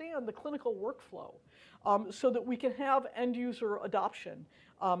understand the clinical workflow so that we can have end user adoption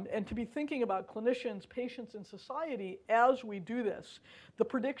and to be thinking about clinicians, patients, and society as we do this. The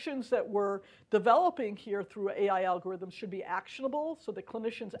predictions that we're developing here through AI algorithms should be actionable so that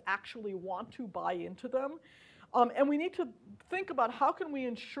clinicians actually want to buy into them. And we need to think about how can we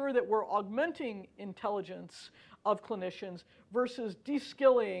ensure that we're augmenting intelligence of clinicians versus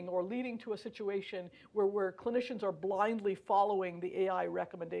de-skilling or leading to a situation where clinicians are blindly following the AI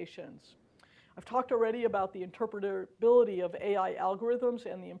recommendations. I've talked already about the interpretability of AI algorithms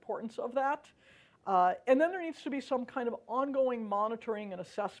and the importance of that. And then there needs to be some kind of ongoing monitoring and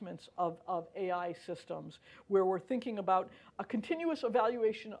assessments of AI systems where we're thinking about a continuous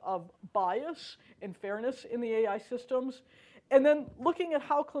evaluation of bias and fairness in the AI systems, and then looking at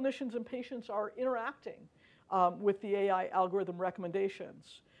how clinicians and patients are interacting with the AI algorithm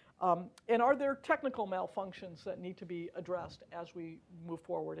recommendations. And are there technical malfunctions that need to be addressed as we move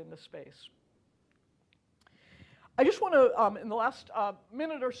forward in this space? I just want to, in the last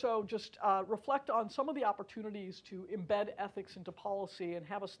minute or so, just reflect on some of the opportunities to embed ethics into policy and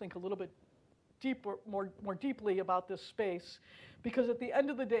have us think a little bit deeper, more deeply about this space. Because at the end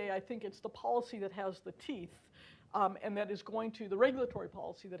of the day, I think it's the policy that has the teeth, and that is going to, the regulatory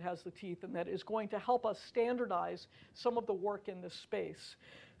policy that has the teeth, and that is going to help us standardize some of the work in this space.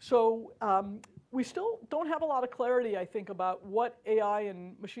 So we still don't have a lot of clarity, I think, about what AI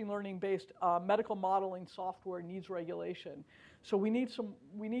and machine learning-based medical modeling software needs regulation. So we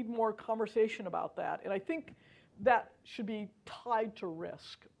need more conversation about that. And I think that should be tied to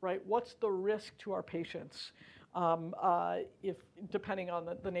risk, right? What's the risk to our patients, depending on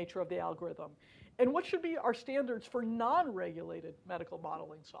the nature of the algorithm? And what should be our standards for non-regulated medical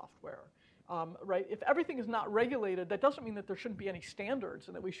modeling software? Right? If everything is not regulated, that doesn't mean that there shouldn't be any standards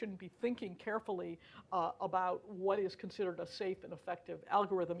and that we shouldn't be thinking carefully about what is considered a safe and effective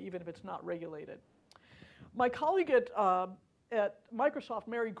algorithm, even if it's not regulated. My colleague at Microsoft,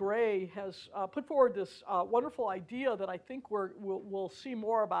 Mary Gray, has put forward this wonderful idea that I think we'll see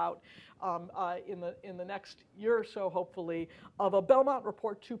more about in the next year or so, hopefully, of a Belmont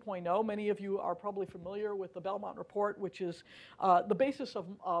Report 2.0. Many of you are probably familiar with the Belmont Report, which is the basis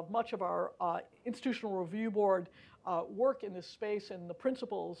of much of our Institutional Review Board work in this space and the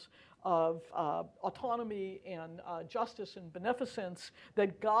principles of autonomy and justice and beneficence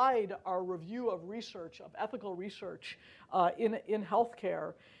that guide our review of research, of ethical research in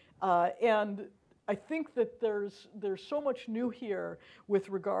healthcare. And I think that there's so much new here with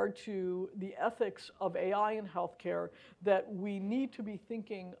regard to the ethics of AI in healthcare that we need to be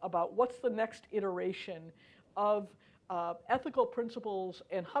thinking about what's the next iteration of ethical principles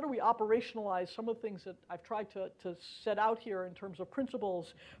and how do we operationalize some of the things that I've tried to set out here in terms of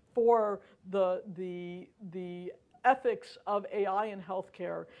principles for the ethics of AI in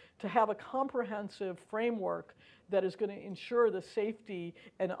healthcare to have a comprehensive framework that is going to ensure the safety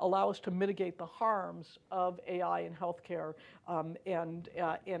and allow us to mitigate the harms of AI in healthcare and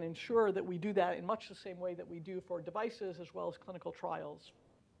ensure that we do that in much the same way that we do for devices as well as clinical trials.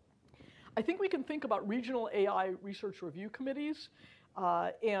 I think we can think about regional AI research review committees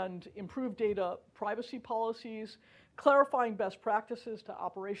and improve data privacy policies, clarifying best practices to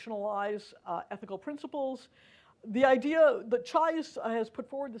operationalize ethical principles. The idea that Chai has put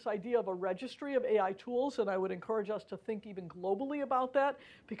forward this idea of a registry of AI tools, and I would encourage us to think even globally about that,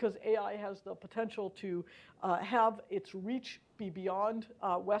 because AI has the potential to have its reach be beyond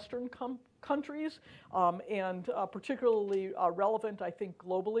Western countries, and particularly relevant, I think,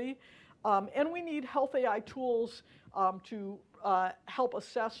 globally. And we need health AI tools to help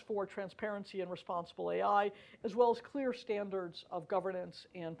assess for transparency and responsible AI, as well as clear standards of governance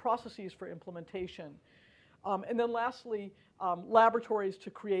and processes for implementation. And then lastly, laboratories to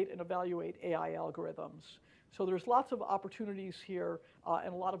create and evaluate AI algorithms. So there's lots of opportunities here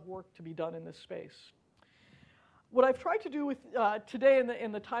and a lot of work to be done in this space. What I've tried to do with today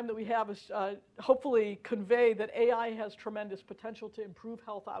in the time that we have is hopefully convey that AI has tremendous potential to improve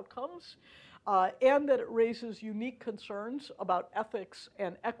health outcomes and that it raises unique concerns about ethics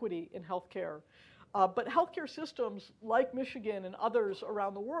and equity in healthcare. But healthcare systems like Michigan and others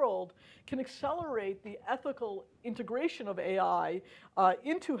around the world can accelerate the ethical integration of AI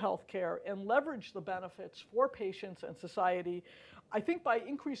into healthcare and leverage the benefits for patients and society, I think, by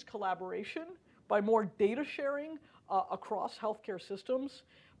increased collaboration, by more data sharing across healthcare systems,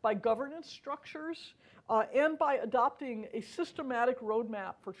 by governance structures, and by adopting a systematic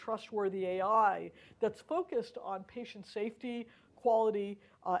roadmap for trustworthy AI that's focused on patient safety, quality,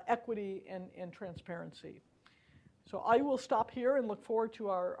 equity, and transparency. So I will stop here and look forward to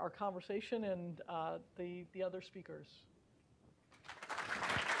our conversation and the other speakers.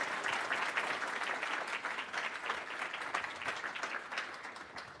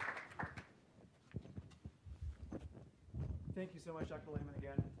 Thank you so much, Dr. Lehmann,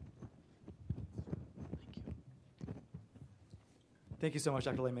 again. Thank you. Thank you so much,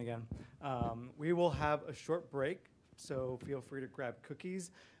 Dr. Lehmann, again. We will have a short break, so feel free to grab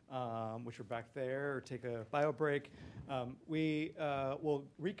cookies, which are back there, or take a bio break. We will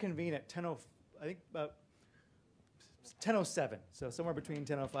reconvene at 10:07, so somewhere between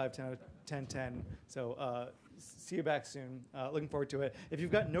 10:05, 10:10. So see you back soon. Looking forward to it. If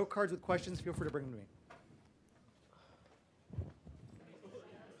you've got note cards with questions, feel free to bring them to me.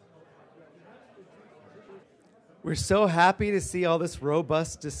 We're so happy to see all this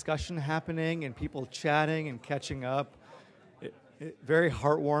robust discussion happening and people chatting and catching up. Very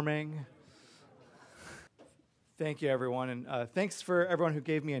heartwarming. Thank you, everyone. And thanks for everyone who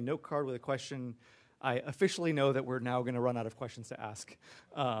gave me a note card with a question. I officially know that we're now going to run out of questions to ask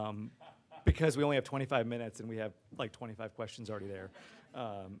because we only have 25 minutes and we have like 25 questions already there.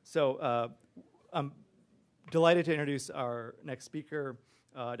 So I'm delighted to introduce our next speaker,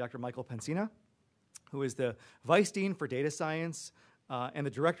 Dr. Michael Pencina, who is the Vice Dean for Data Science and the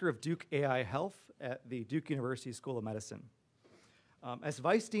Director of Duke AI Health at the Duke University School of Medicine. As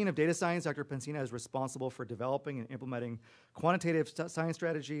Vice Dean of Data Science, Dr. Pencina is responsible for developing and implementing quantitative science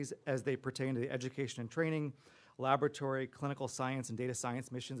strategies as they pertain to the education and training, laboratory, clinical science, and data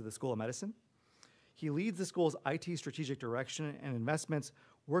science missions of the School of Medicine. He leads the school's IT strategic direction and investments,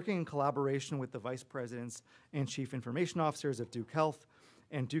 working in collaboration with the vice presidents and chief information officers of Duke Health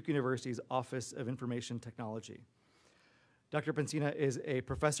and Duke University's Office of Information Technology. Dr. Pencina is a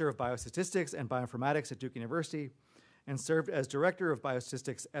professor of biostatistics and bioinformatics at Duke University and served as director of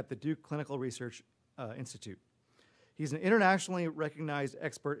biostatistics at the Duke Clinical Research Institute. He's an internationally recognized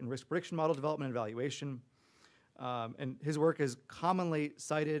expert in risk prediction model development and evaluation, and his work is commonly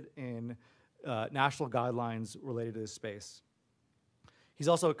cited in national guidelines related to this space. He's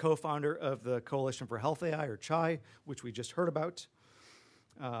also a co-founder of the Coalition for Health AI, or CHAI, which we just heard about.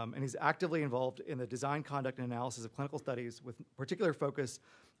 And he's actively involved in the design, conduct, and analysis of clinical studies with particular focus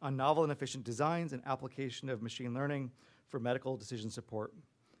on novel and efficient designs and application of machine learning for medical decision support.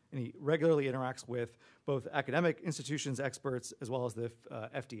 And he regularly interacts with both academic institutions, experts, as well as the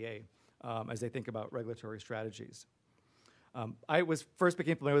FDA as they think about regulatory strategies. I first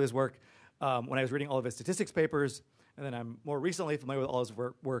became familiar with his work when I was reading all of his statistics papers, and then I'm more recently familiar with all his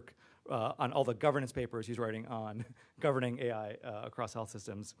work on all the governance papers he's writing on governing AI across health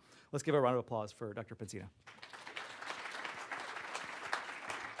systems. Let's give a round of applause for Dr. Pencina.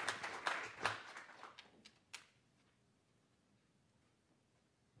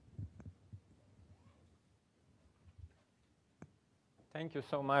 Thank you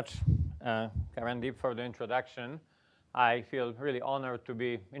so much, Karandeep, for the introduction. I feel really honored to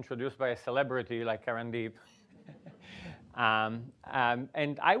be introduced by a celebrity like Karandeep.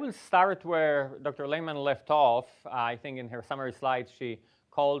 And I will start where Dr. Lehmann left off. I think in her summary slides, she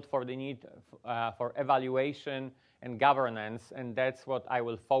called for the need for evaluation and governance, and that's what I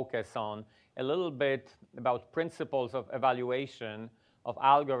will focus on. A little bit about principles of evaluation of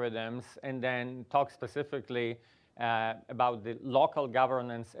algorithms, and then talk specifically about the local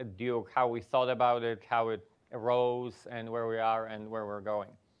governance at Duke, how we thought about it, how it arose, and where we are and where we're going.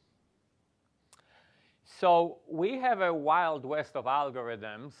 So we have a wild west of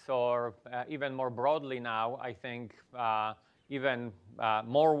algorithms, or even more broadly now, I think, even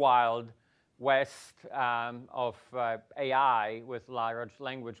more wild west of AI with large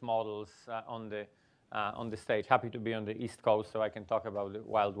language models on the stage. Happy to be on the East Coast, so I can talk about the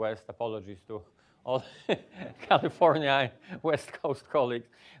Wild West. Apologies to all California and West Coast colleagues.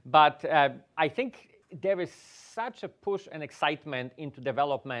 But I think there is such a push and excitement into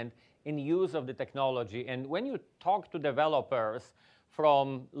development in use of the technology. And when you talk to developers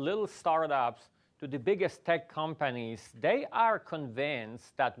from little startups to the biggest tech companies, they are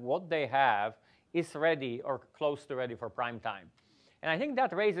convinced that what they have is ready or close to ready for prime time. And I think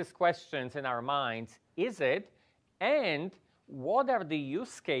that raises questions in our minds. Is it? And what are the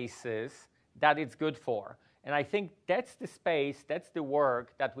use cases that it's good for? And I think that's the space, that's the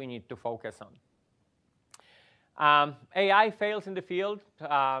work that we need to focus on. AI fails in the field,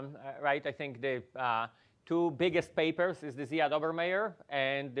 right? I think the two biggest papers is the Ziad Obermeyer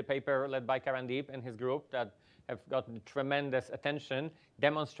and the paper led by Karandeep and his group that have gotten tremendous attention,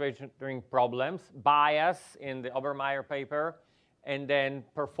 demonstrating problems, bias in the Obermeyer paper, and then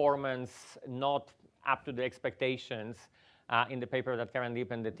performance not up to the expectations in the paper that Karandeep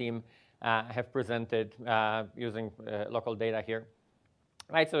and the team have presented using local data here.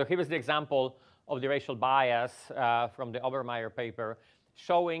 Right, so here is the example of the racial bias from the Obermeyer paper,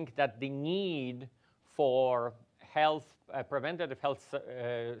 showing that the need for health, preventative health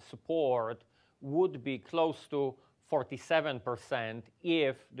support would be close to 47%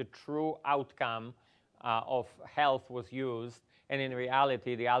 if the true outcome of health was used. And in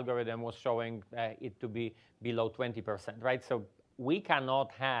reality, the algorithm was showing it to be below 20%, right? So we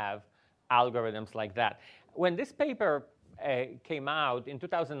cannot have algorithms like that. When this paper came out in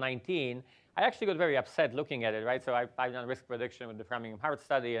 2019, I actually got very upset looking at it, right? So I've done risk prediction with the Framingham Heart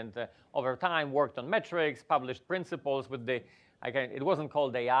Study, and over time worked on metrics, published principles with the, it wasn't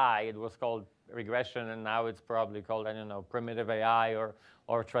called AI, it was called regression, and now it's probably called, I don't know, primitive AI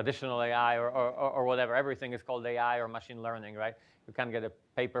or traditional AI or whatever. Everything is called AI or machine learning, right? You can't get a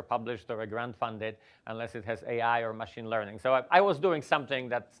paper published or a grant funded unless it has AI or machine learning. So I was doing something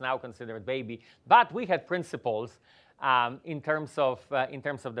that's now considered baby, but we had principles in terms of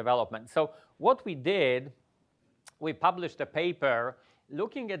development. So what we did, we published a paper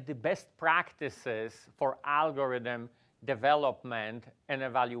looking at the best practices for algorithm development and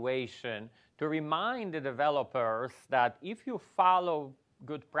evaluation to remind the developers that if you follow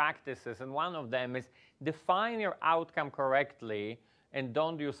good practices, and one of them is define your outcome correctly and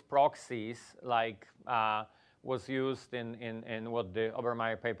don't use proxies like was used in what the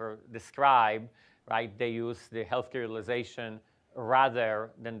Obermeyer paper described, right? They use the healthcare utilization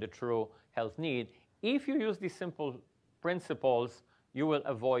rather than the true health need. If you use these simple principles, you will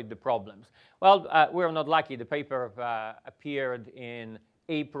avoid the problems. Well, we're not lucky. The paper appeared in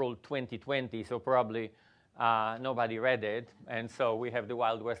April 2020, so probably nobody read it, and so we have the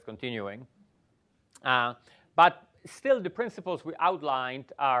Wild West continuing. But still, the principles we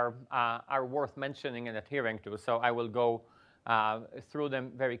outlined are worth mentioning and adhering to, so I will go through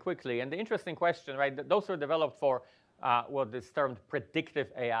them very quickly. And the interesting question, right, those were developed for what is termed predictive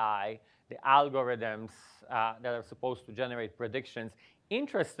AI, the algorithms that are supposed to generate predictions.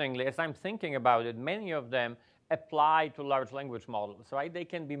 Interestingly, as I'm thinking about it, many of them apply to large language models, right? They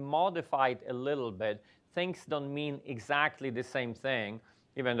can be modified a little bit. Things don't mean exactly the same thing,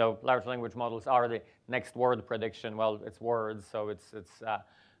 even though large language models are the next word prediction. Well, it's words, so it's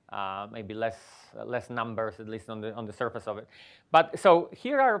maybe less numbers, at least on the surface of it. But so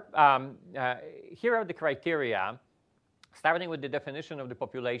here are the criteria, starting with the definition of the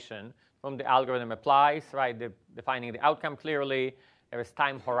population from the algorithm applies, right? Defining the outcome clearly. There is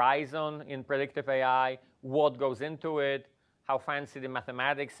time horizon in predictive AI, what goes into it, how fancy the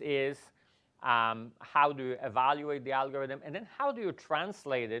mathematics is, how do you evaluate the algorithm, and then how do you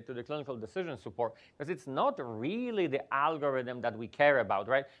translate it to the clinical decision support? Because it's not really the algorithm that we care about,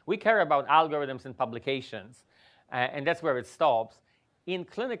 right? We care about algorithms in publications, and that's where it stops. In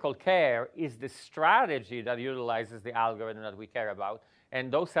clinical care is the strategy that utilizes the algorithm that we care about,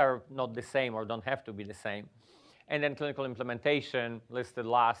 and those are not the same or don't have to be the same. And then clinical implementation listed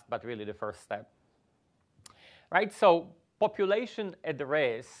last, but really the first step. Right, so population at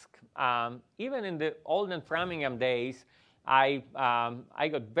risk, even in the olden Framingham days, I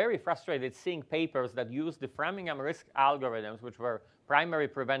got very frustrated seeing papers that used the Framingham risk algorithms, which were primary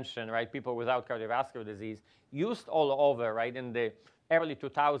prevention, right, people without cardiovascular disease, used all over, right, in the early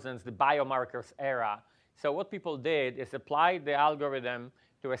 2000s, the biomarkers era. So what people did is apply the algorithm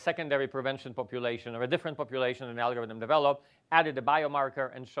to a secondary prevention population or a different population than the algorithm developed, added a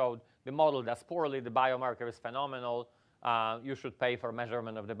biomarker and showed the model does poorly, the biomarker is phenomenal, you should pay for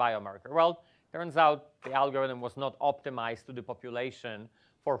measurement of the biomarker. Well, turns out the algorithm was not optimized to the population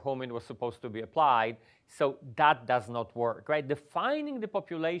for whom it was supposed to be applied, so that does not work, right? Defining the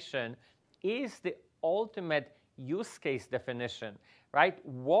population is the ultimate use case definition, right?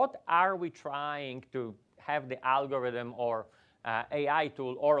 What are we trying to have the algorithm or AI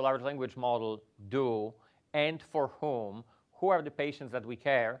tool or large language model do, and for whom? Who are the patients that we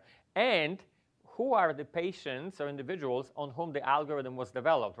care, and who are the patients or individuals on whom the algorithm was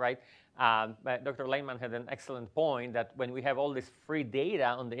developed, right? Dr. Lehmann had an excellent point that when we have all this free data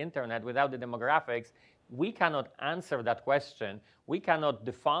on the internet without the demographics, we cannot answer that question. We cannot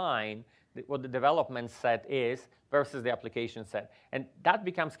define what the development set is versus the application set. And that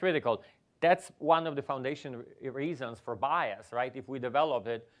becomes critical. That's one of the foundation reasons for bias, right? If we develop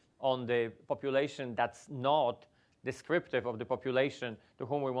it on the population that's not descriptive of the population to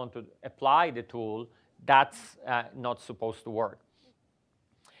whom we want to apply the tool, that's not supposed to work.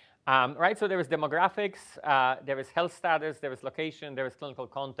 Right, so there is demographics, there is health status, there is location, there is clinical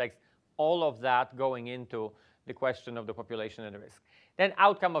context, all of that going into the question of the population and the risk. Then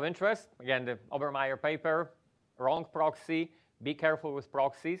outcome of interest, again, the Obermeyer paper, wrong proxy, be careful with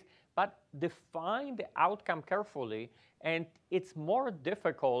proxies, but define the outcome carefully, and it's more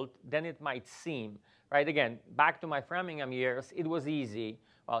difficult than it might seem, right? Again, back to my Framingham years, it was easy,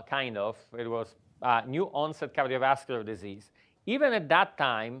 well, kind of. It was new onset cardiovascular disease. Even at that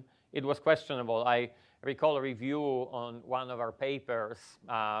time, it was questionable. I recall a review on one of our papers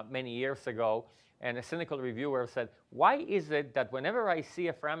many years ago, and a cynical reviewer said, why is it that whenever I see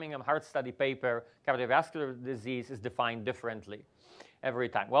a Framingham heart study paper, cardiovascular disease is defined differently every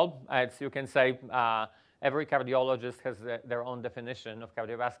time? Well, as you can say, every cardiologist has their own definition of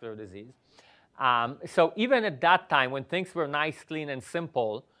cardiovascular disease. So even at that time, when things were nice, clean, and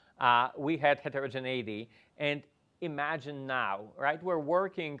simple, we had heterogeneity. And imagine now, right? We're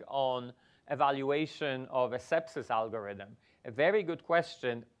working on evaluation of a sepsis algorithm. A very good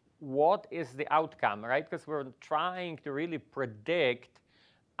question. What is the outcome, right? Because we're trying to really predict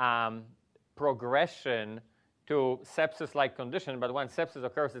progression to sepsis-like condition, but when sepsis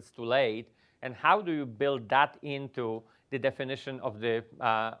occurs, it's too late. And how do you build that into the definition of the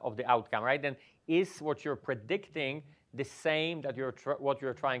outcome, right? And is what you're predicting the same that what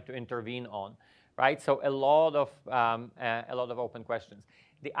you're trying to intervene on, right? So a lot of open questions.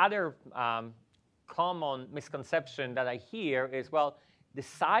 The other common misconception that I hear is, well, the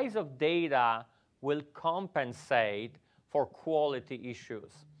size of data will compensate for quality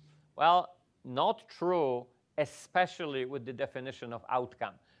issues. Well, not true, especially with the definition of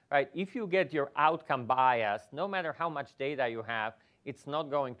outcome, right? If you get your outcome biased, no matter how much data you have, it's not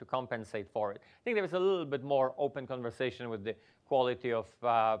going to compensate for it. I think there is a little bit more open conversation with the quality of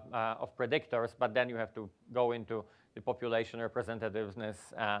predictors, but then you have to go into the population representativeness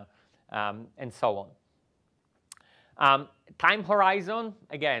and so on. Time horizon,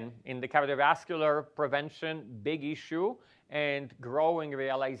 again, in the cardiovascular prevention, big issue, and growing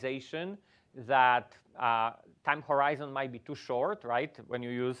realization that time horizon might be too short, right? When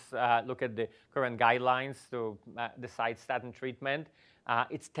you look at the current guidelines to decide statin treatment,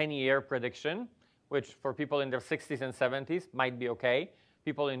 it's 10-year prediction, which for people in their 60s and 70s might be okay.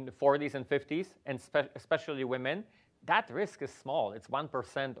 People in the 40s and 50s, and especially women, that risk is small. It's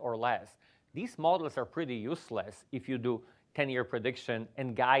 1% or less. These models are pretty useless if you do 10-year prediction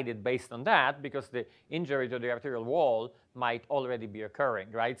and guide it based on that, because the injury to the arterial wall might already be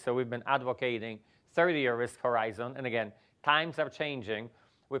occurring, right? So we've been advocating 30-year risk horizon. And again, times are changing.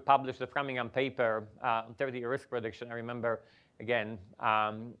 We published a Framingham paper on 30-year risk prediction. I remember, again,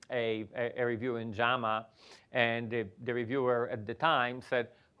 a review in JAMA, and the reviewer at the time said,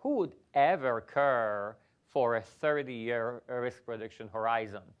 who would ever care for a 30-year risk prediction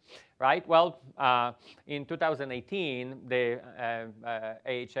horizon, right? Well, in 2018, the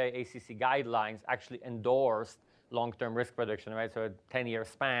AHA-ACC guidelines actually endorsed long-term risk prediction, right? So a 10-year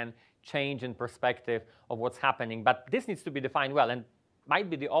span, change in perspective of what's happening. But this needs to be defined well, and might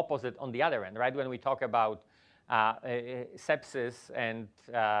be the opposite on the other end, right? When we talk about sepsis and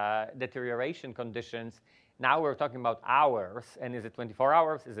deterioration conditions, now we're talking about hours, and is it 24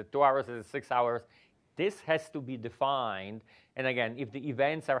 hours? Is it 2 hours? Is it 6 hours? This has to be defined. And again, if the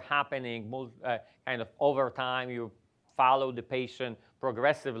events are happening kind of over time, you follow the patient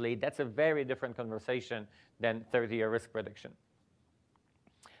progressively, that's a very different conversation than 30-year risk prediction.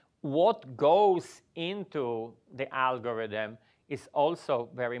 What goes into the algorithm is also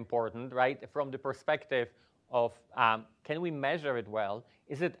very important, right? From the perspective of can we measure it well?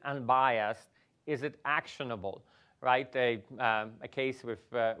 Is it unbiased? Is it actionable? Right? A case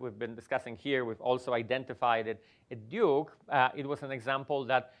we've been discussing here, we've also identified it at Duke. It was an example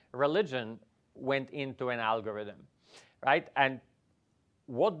that religion went into an algorithm, right? And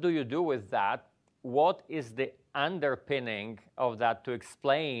what do you do with that? What is the underpinning of that to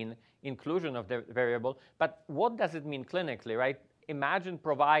explain inclusion of the variable? But what does it mean clinically, right? Imagine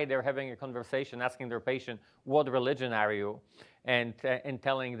provider having a conversation, asking their patient, what religion are you? And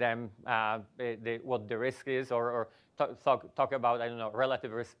telling them what the risk is, or talk about, I don't know,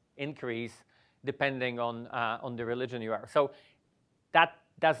 relative risk increase depending on the religion you are. So that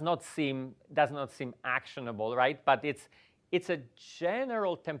does not seem actionable, right? But it's a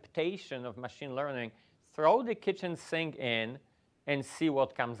general temptation of machine learning. Throw the kitchen sink in and see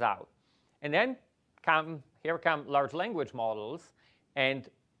what comes out. And then here come large language models, and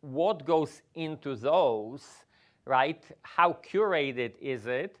what goes into those, right? How curated is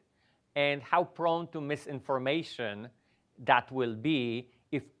it, and how prone to misinformation that will be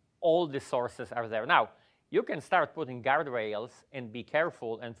if all the sources are there. Now, you can start putting guardrails and be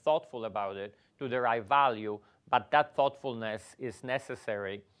careful and thoughtful about it to derive value, but that thoughtfulness is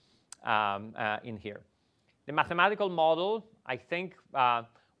necessary in here. The mathematical model, I think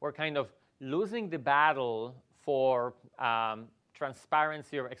we're kind of losing the battle for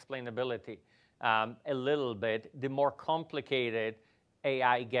transparency or explainability a little bit, the more complicated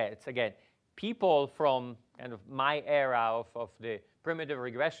AI gets. Again, people from kind of my era of the primitive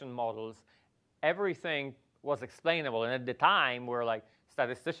regression models, everything was explainable. And at the time, we're like,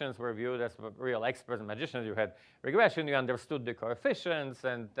 statisticians were viewed as real experts and magicians. You had regression, you understood the coefficients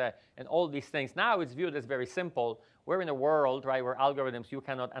and all these things. Now it's viewed as very simple. We're in a world, right, where algorithms, you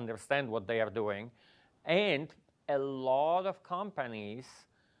cannot understand what they are doing. And a lot of companies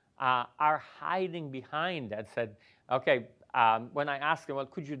are hiding behind that. Said, okay, when I asked them, well,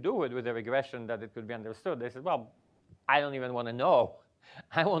 could you do it with a regression that it could be understood? They said, well, I don't even want to know.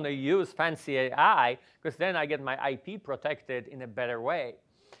 I want to use fancy AI because then I get my IP protected in a better way,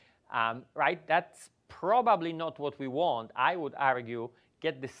 right? That's probably not what we want. I would argue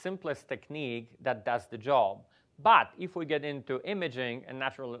get the simplest technique that does the job. But if we get into imaging and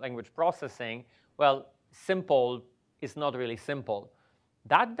natural language processing, well, simple is not really simple.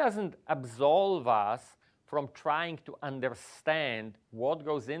 That doesn't absolve us from trying to understand what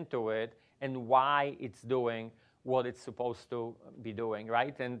goes into it and why it's doing what it's supposed to be doing,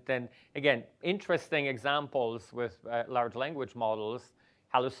 right? And then, again, interesting examples with large language models,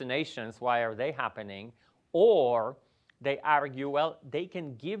 hallucinations, why are they happening? Or they argue, well, they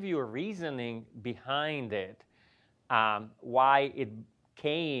can give you reasoning behind it, why it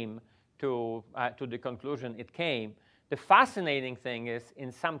came to the conclusion it came. The fascinating thing is,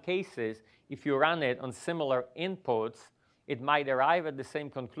 in some cases, if you run it on similar inputs, it might arrive at the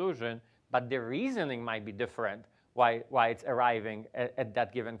same conclusion, but the reasoning might be different why it's arriving at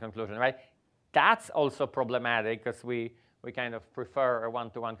that given conclusion, right? That's also problematic because we kind of prefer a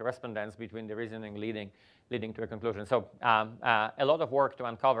one-to-one correspondence between the reasoning leading to a conclusion. So a lot of work to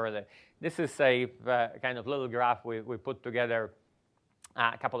uncover that. This is a kind of little graph we put together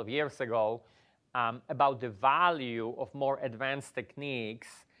a couple of years ago about the value of more advanced techniques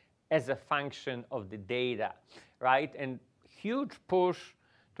as a function of the data, right? And huge push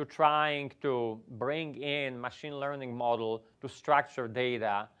to trying to bring in machine learning model to structure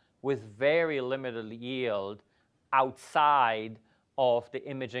data with very limited yield outside of the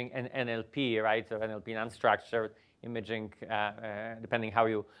imaging and NLP, right? So NLP, unstructured imaging, depending how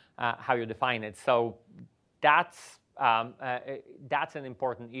you define it. So that's an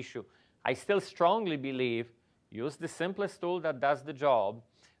important issue. I still strongly believe use the simplest tool that does the job.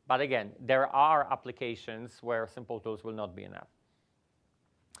 But again, there are applications where simple tools will not be enough.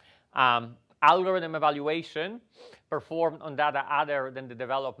 Algorithm evaluation performed on data other than the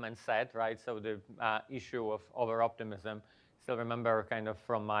development set, right? So the issue of over-optimism. Still remember kind of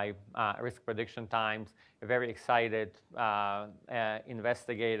from my risk prediction times, a very excited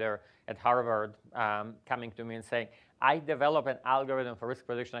investigator at Harvard coming to me and saying, I developed an algorithm for risk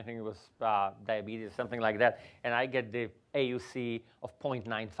prediction, I think it was diabetes, something like that, and I get the AUC of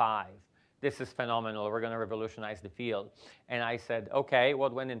 0.95. This is phenomenal. We're going to revolutionize the field. And I said, okay,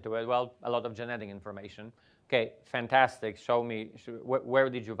 what went into it? Well, a lot of genetic information. Okay, fantastic. Show me, where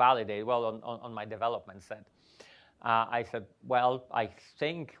did you validate? Well, on my development set. I said, well, I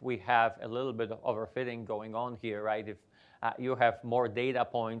think we have a little bit of overfitting going on here, right? If you have more data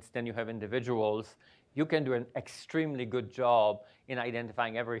points than you have individuals, you can do an extremely good job in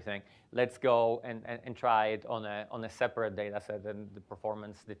identifying everything. Let's go and try it on a separate data set, and the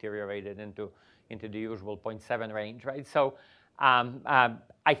performance deteriorated into the usual 0.7 range, right? So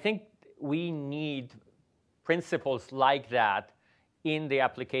I think we need principles like that in the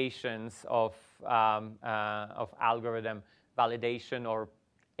applications of algorithm validation or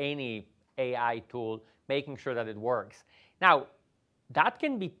any AI tool, making sure that it works. Now, that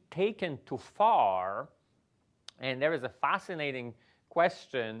can be taken too far, and there is a fascinating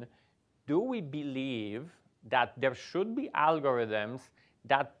question. Do we believe that there should be algorithms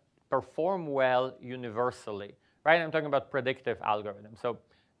that perform well universally, right? I'm talking about predictive algorithms. So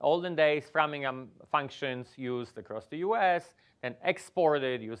olden days, Framingham functions used across the US, then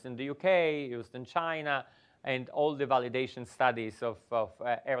exported, used in the UK, used in China, and all the validation studies of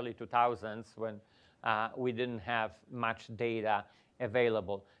early 2000s when we didn't have much data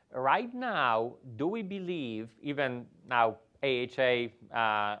available. Right now, do we believe, even now AHA,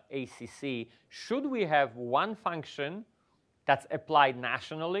 ACC, should we have one function that's applied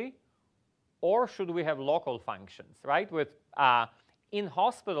nationally, or should we have local functions, right? With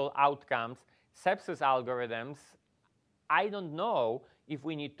in-hospital outcomes, sepsis algorithms, I don't know if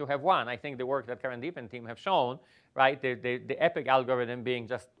we need to have one. I think the work that Karandeep and team have shown, right, the EPIC algorithm being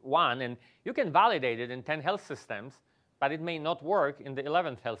just one, and you can validate it in 10 health systems, but it may not work in the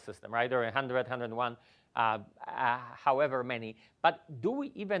 11th health system, right, or 100, 101, however many. But do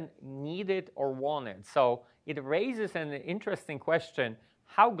we even need it or want it? So it raises an interesting question,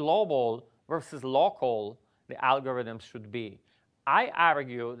 how global versus local the algorithms should be. I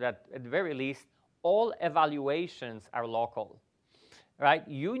argue that at the very least, all evaluations are local, right?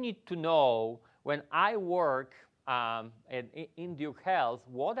 You need to know, when I work in Duke Health,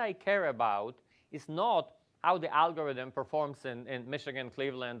 what I care about is not how the algorithm performs in Michigan,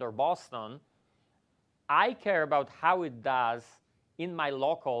 Cleveland, or Boston. I care about how it does in my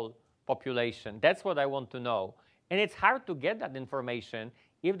local population. That's what I want to know. And it's hard to get that information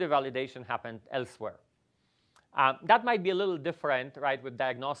if the validation happened elsewhere. That might be a little different, right, with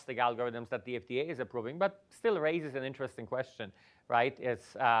diagnostic algorithms that the FDA is approving, but still raises an interesting question, right?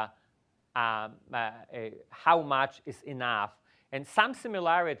 It's how much is enough? And some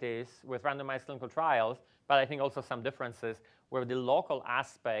similarities with randomized clinical trials, but I think also some differences where the local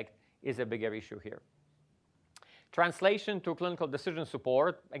aspect is a bigger issue here. Translation to clinical decision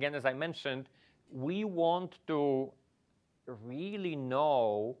support, again, as I mentioned, we want to really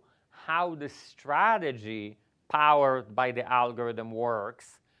know how the strategy powered by the algorithm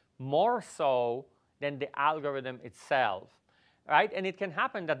works, more so than the algorithm itself, right? And it can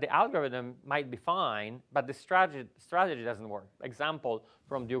happen that the algorithm might be fine, but the strategy doesn't work. Example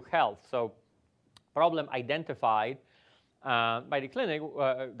from Duke Health. So problem identified by the clinic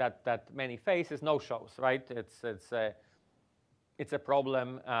that many face is no-shows, right? It's a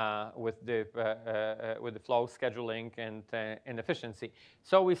problem with the flow scheduling and efficiency.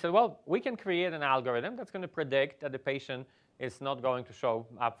 So we said, well, we can create an algorithm that's going to predict that the patient is not going to show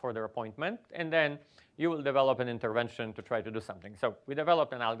up for their appointment, and then you will develop an intervention to try to do something. So we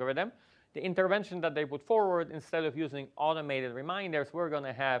developed an algorithm. The intervention that they put forward, instead of using automated reminders, we're going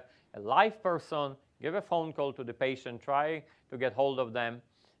to have a live person give a phone call to the patient, try to get hold of them,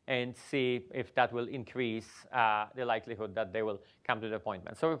 and see if that will increase the likelihood that they will come to the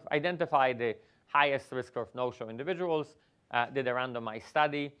appointment. So we've identified the highest risk of no-show individuals, did a randomized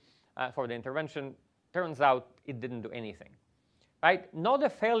study for the intervention. Turns out it didn't do anything, right? Not a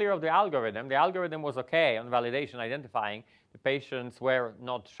failure of the algorithm. The algorithm was okay on validation, identifying the patients were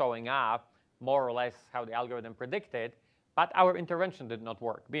not showing up, more or less how the algorithm predicted, but our intervention did not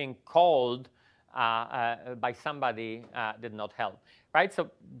work. Being called by somebody did not help, right? So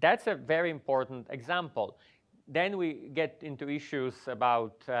that's a very important example. Then we get into issues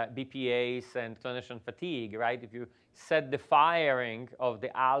about BPAs and clinician fatigue, right? If you set the firing of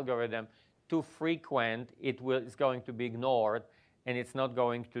the algorithm too frequent, it's going to be ignored, and it's not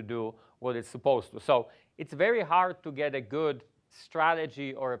going to do what it's supposed to. So it's very hard to get a good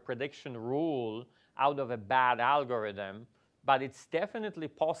strategy or a prediction rule out of a bad algorithm, but it's definitely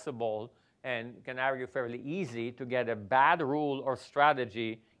possible, and can argue fairly easy, to get a bad rule or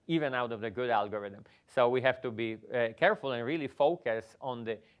strategy even out of the good algorithm. So we have to be careful and really focus on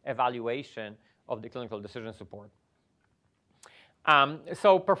the evaluation of the clinical decision support.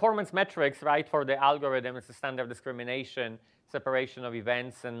 So performance metrics, right, for the algorithm is the standard discrimination, separation of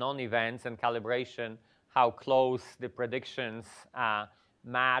events and non-events, and calibration, how close the predictions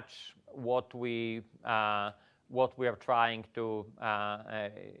match what we are trying to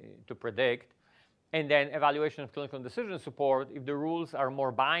predict. And then evaluation of clinical decision support, if the rules are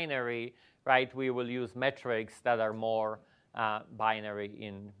more binary, right, we will use metrics that are more binary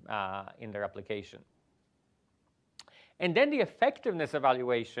in their application. And then the effectiveness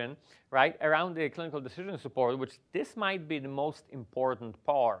evaluation, right, around the clinical decision support, which this might be the most important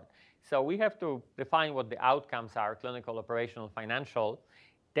part. So we have to define what the outcomes are, clinical, operational, financial.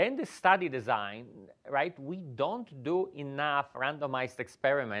 Then the study design, right, we don't do enough randomized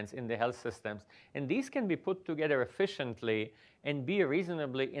experiments in the health systems. And these can be put together efficiently and be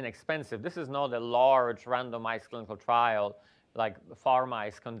reasonably inexpensive. This is not a large randomized clinical trial like pharma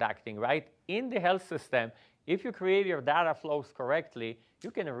is conducting, right? In the health system, if you create your data flows correctly,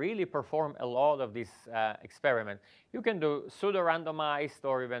 you can really perform a lot of these experiments. You can do pseudo-randomized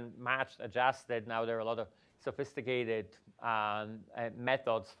or even matched, adjusted. Now there are a lot of sophisticated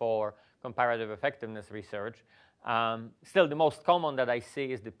methods for comparative effectiveness research. Still, the most common that I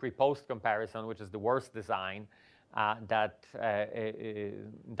see is the pre-post comparison, which is the worst design that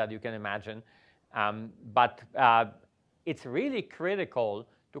you can imagine. But it's really critical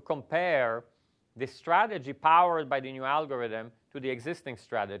to compare the strategy powered by the new algorithm to the existing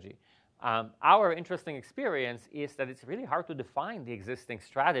strategy. Our interesting experience is that it's really hard to define the existing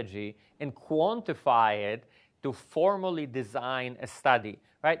strategy and quantify it to formally design a study,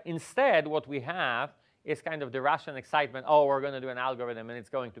 right? Instead, what we have is kind of the rush and excitement, oh, we're going to do an algorithm and it's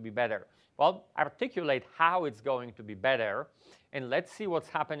going to be better. Well, articulate how it's going to be better, and let's see what's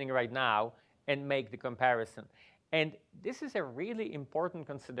happening right now and make the comparison. And this is a really important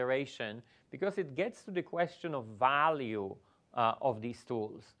consideration because it gets to the question of value of these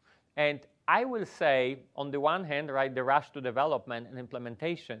tools. And I will say, on the one hand, right, the rush to development and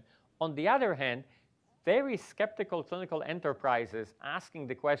implementation. On the other hand, very skeptical clinical enterprises asking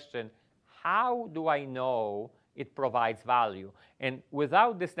the question, how do I know it provides value? And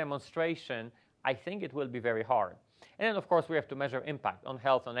without this demonstration, I think it will be very hard. And then, of course, we have to measure impact on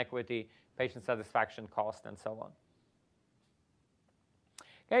health, on equity, patient satisfaction, cost, and so on.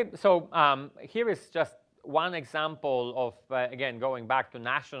 Okay, so here is just one example of, again, going back to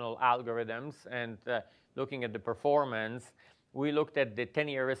national algorithms and looking at the performance. We looked at the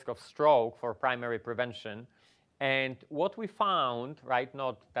 10-year risk of stroke for primary prevention. And what we found, right,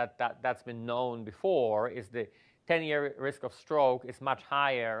 not that's been known before, is the 10-year risk of stroke is much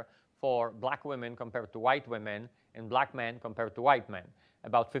higher for black women compared to white women and black men compared to white men,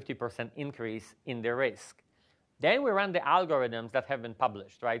 about 50% increase in the risk. Then we ran the algorithms that have been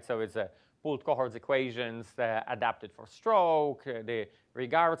published, right? So it's a pooled cohorts equations adapted for stroke, the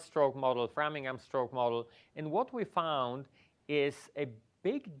Regard stroke model, Framingham stroke model. And what we found is a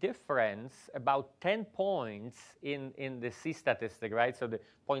big difference, about 10 points in the C statistic, right? So the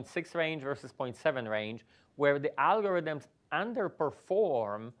 0.6 range versus 0.7 range, where the algorithms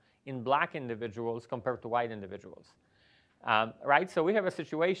underperform in black individuals compared to white individuals, right? So we have a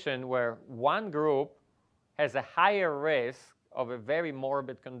situation where one group has a higher risk of a very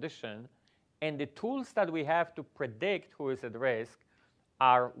morbid condition, and the tools that we have to predict who is at risk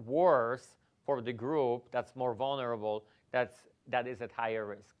are worse for the group that's more vulnerable, that is at higher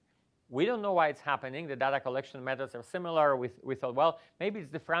risk. We don't know why it's happening. The data collection methods are similar. We thought, well, maybe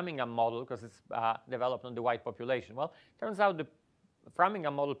it's the Framingham model because it's developed on the white population. Well, turns out the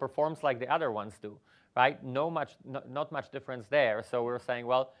Framingham model performs like the other ones do, right? Not much difference there. So we're saying,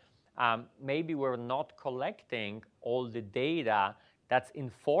 well, maybe we're not collecting all the data that's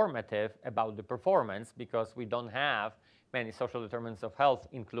informative about the performance because we don't have many social determinants of health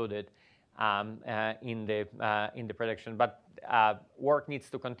included in the prediction. But work needs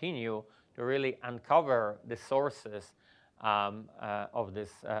to continue to really uncover the sources of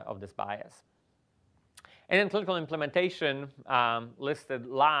this bias. And then clinical implementation listed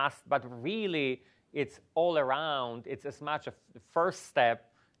last, but really it's all around. It's as much the first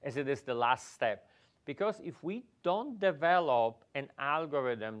step as it is the last step. Because if we don't develop an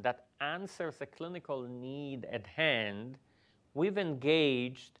algorithm that answers a clinical need at hand, we've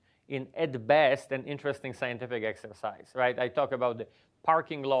engaged in, at best, an interesting scientific exercise, right? I talk about the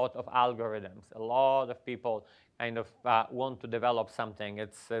parking lot of algorithms. A lot of people kind of want to develop something.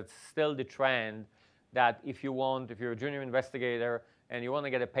 It's still the trend that if you're a junior investigator and you want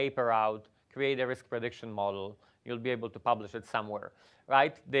to get a paper out, create a risk prediction model, you'll be able to publish it somewhere,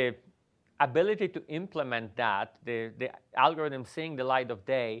 right? The ability to implement that, the algorithm seeing the light of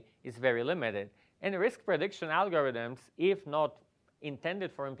day, is very limited. And the risk prediction algorithms, if not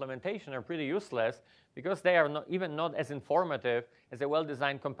intended for implementation, are pretty useless because they are not as informative as a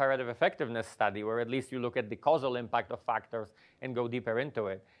well-designed comparative effectiveness study, where at least you look at the causal impact of factors and go deeper into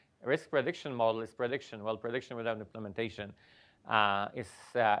it. A risk prediction model is prediction. Well, prediction without implementation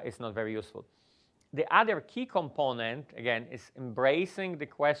is not very useful. the other key component, again, is embracing the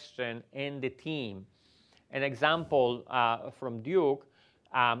question in the team. An example from Duke,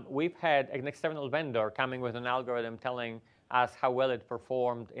 we've had an external vendor coming with an algorithm telling us how well it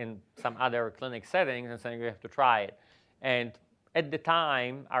performed in some other clinic settings and saying we have to try it. And at the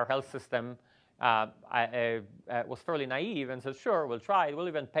time, our health system was fairly naive and said, sure, we'll try it. We'll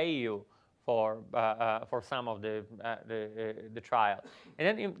even pay you for some of the trial.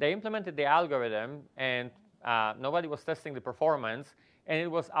 And then they implemented the algorithm, and nobody was testing the performance. And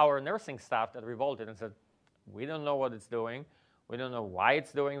it was our nursing staff that revolted and said, we don't know what it's doing. We don't know why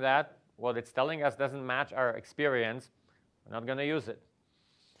it's doing that. What it's telling us doesn't match our experience. We're not going to use it.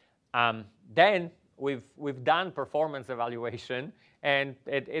 Then we've done performance evaluation, and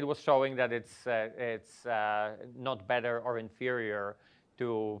it was showing that it's not better or inferior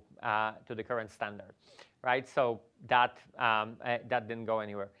to the current standard, right? So that didn't go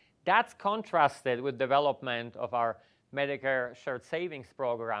anywhere. That's contrasted with development of our Medicare Shared Savings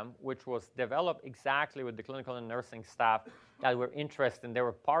Program, which was developed exactly with the clinical and nursing staff that were interested. They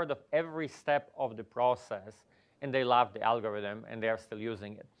were part of every step of the process, and they loved the algorithm, and they are still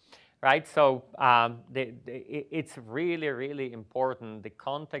using it, right? So it's really, really important, the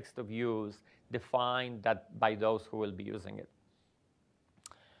context of use defined by those who will be using it.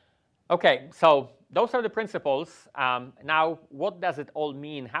 Okay, so those are the principles. Now, what does it all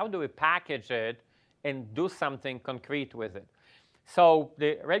mean? How do we package it and do something concrete with it? So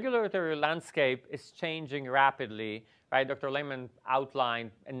the regulatory landscape is changing rapidly, right? Dr. Lehmann outlined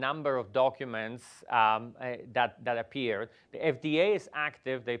a number of documents that appeared. The FDA is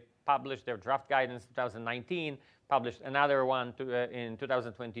active. They published their draft guidance in 2019, published another one in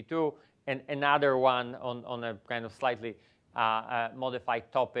 2022, and another one on a kind of slightly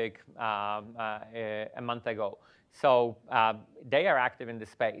modified topic a month ago. So they are active in the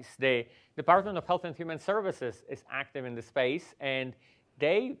space. The Department of Health and Human Services is active in the space, and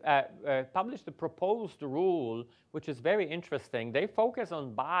they published a proposed rule, which is very interesting. They focus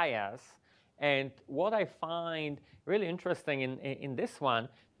on bias, and what I find really interesting in this one,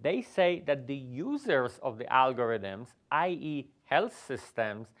 they say that the users of the algorithms, i.e. health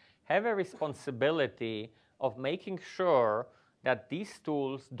systems, have a responsibility of making sure that these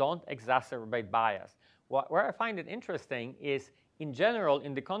tools don't exacerbate bias. Where I find it interesting is, in general,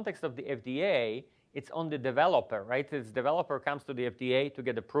 in the context of the FDA, it's on the developer, right? The developer comes to the FDA to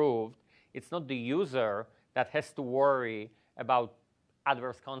get approved. It's not the user that has to worry about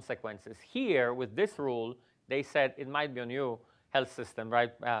adverse consequences. Here, with this rule, they said it might be on you, health system,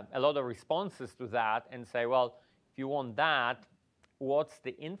 right? A lot of responses to that and say, well, if you want that, what's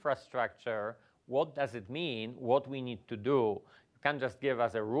the infrastructure? What does it mean? What we need to do? You can't just give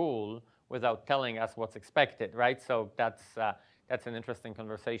us a rule without telling us what's expected, right? So that's an interesting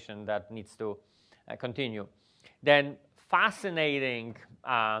conversation that needs to continue. Then fascinating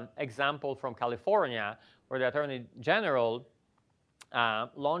example from California, where the Attorney General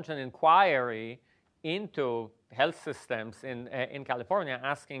launched an inquiry into health systems in California,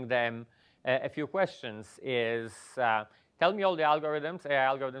 asking them a few questions. Is tell me all the algorithms,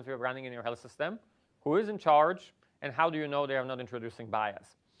 AI algorithms you're running in your health system, who is in charge, and how do you know they are not introducing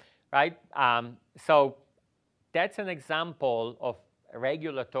bias, right? So that's an example of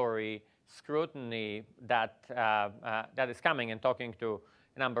regulatory scrutiny that is coming. And talking to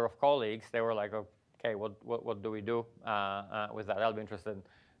a number of colleagues, they were like, okay, what do we do with that? I'll be interested,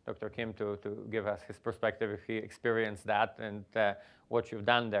 Dr. Kim, to give us his perspective if he experienced that and what you've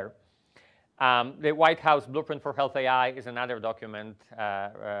done there. The White House Blueprint for Health AI is another document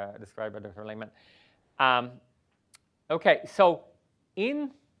described by Dr. Lehmann. Okay, so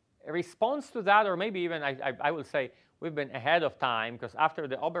in response to that, or maybe even I will say we've been ahead of time, because after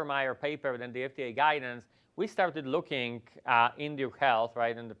the Obermeyer paper and the FDA guidance, we started looking in Duke Health,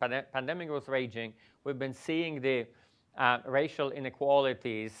 right? And the pandemic was raging. We've been seeing the racial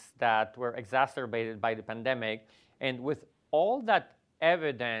inequalities that were exacerbated by the pandemic. And with all that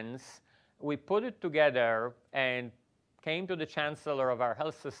evidence, we put it together and came to the chancellor of our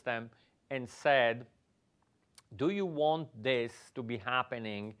health system and said, do you want this to be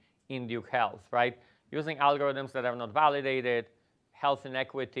happening in Duke Health, right? Using algorithms that are not validated, health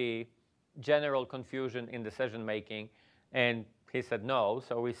inequity, general confusion in decision making. And he said no.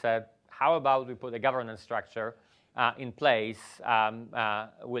 So we said, how about we put a governance structure in place?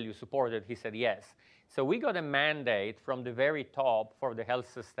 Will you support it? He said yes. So we got a mandate from the very top for the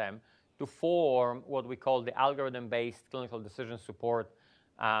health system to form what we call the Algorithm-Based Clinical Decision Support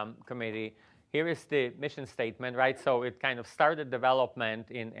Committee. Here is the mission statement, right? So it kind of started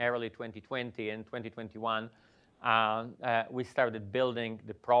development in early 2020. In 2021, we started building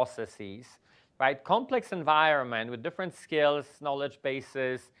the processes, right? Complex environment with different skills, knowledge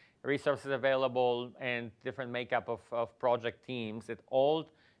bases, resources available, and different makeup of project teams. It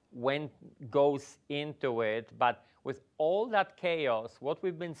all goes into it, but with all that chaos, what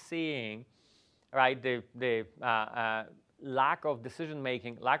we've been seeing, right, the lack of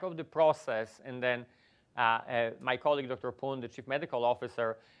decision-making, lack of the process, and then my colleague, Dr. Poon, the Chief Medical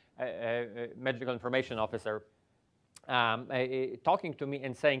Officer, Medical Information Officer, talking to me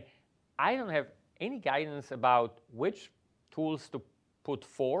and saying, I don't have any guidance about which tools to put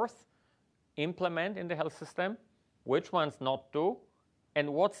forth, implement in the health system, which ones not to,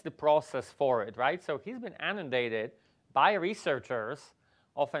 and what's the process for it, right? So he's been inundated by researchers,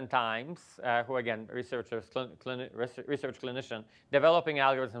 oftentimes, who again, researchers, research clinician, developing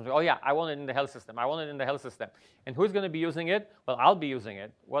algorithms. Oh yeah, I want it in the health system. I want it in the health system. And who's going to be using it? Well, I'll be using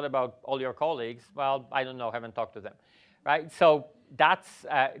it. What about all your colleagues? Well, I don't know. Haven't talked to them, right? So that's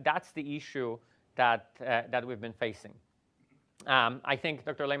the issue that we've been facing. I think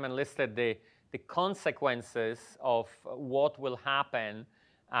Dr. Lehmann listed the consequences of what will happen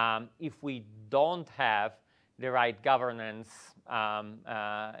if we don't have the right governance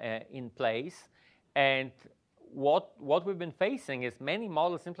in place. And what we've been facing is many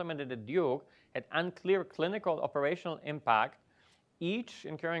models implemented at Duke had unclear clinical operational impact, each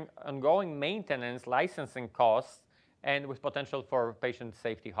incurring ongoing maintenance, licensing costs, and with potential for patient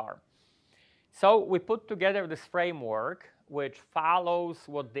safety harm. So we put together this framework which follows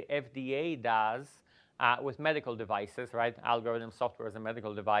what the FDA does with medical devices, right? Algorithm software as a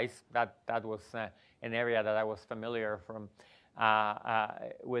medical device. That was an area that I was familiar from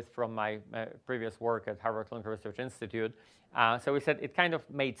my previous work at Harvard Clinical Research Institute. So we said it kind of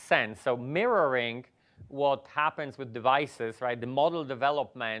made sense. So mirroring what happens with devices, right? The model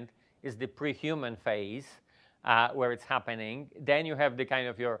development is the pre-human phase where it's happening. Then you have the kind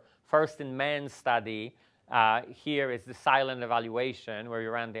of your first-in-man study. Here is the silent evaluation where you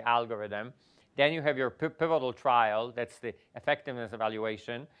run the algorithm. Then you have your pivotal trial, that's the effectiveness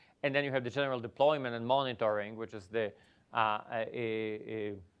evaluation. And then you have the general deployment and monitoring, which is the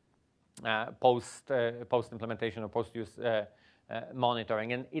post-implementation or post-use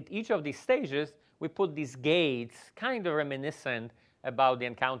monitoring. And at each of these stages, we put these gates, kind of reminiscent about the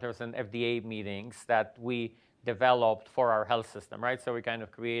encounters and FDA meetings that we developed for our health system, right? So we kind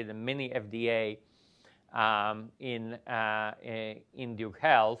of created a mini FDA in Duke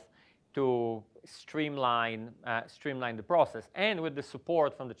Health to streamline the process. And with the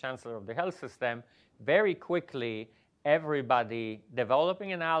support from the Chancellor of the Health System, very quickly, everybody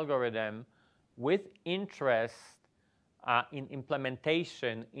developing an algorithm with interest in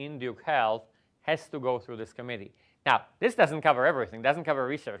implementation in Duke Health has to go through this committee. Now, this doesn't cover everything, doesn't cover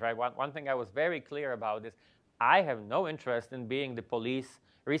research, right? One thing I was very clear about is I have no interest in being the police,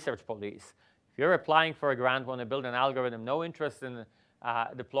 research police. If you're applying for a grant, want to build an algorithm, no interest in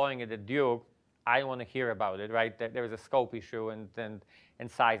deploying it at Duke, I don't want to hear about it, right? There is a scope issue and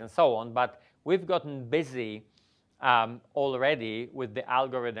size and so on. But we've gotten busy already with the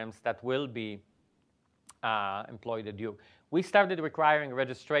algorithms that will be employed at Duke. We started requiring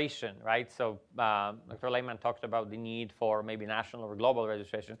registration, right? So Dr. Lehmann talked about the need for maybe national or global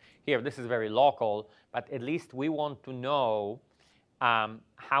registration. Here, this is very local, but at least we want to know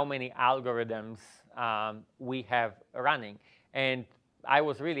how many algorithms we have running. And I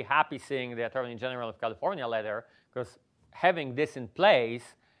was really happy seeing the Attorney General of California letter, because having this in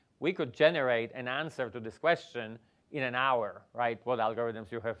place, we could generate an answer to this question in an hour, right? What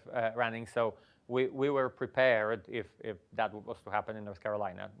algorithms you have running. So we were prepared if that was to happen in North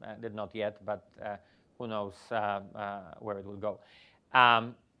Carolina. Did not yet, but who knows where it will go.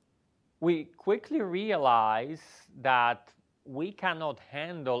 We quickly realized that we cannot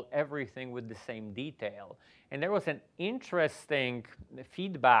handle everything with the same detail. And there was an interesting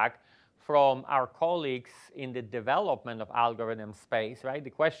feedback from our colleagues in the development of algorithm space, right?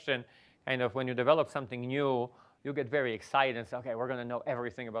 The question, kind of when you develop something new, you get very excited and say, okay, we're going to know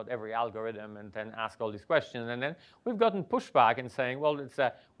everything about every algorithm, and then ask all these questions. And then we've gotten pushback in saying, well, it's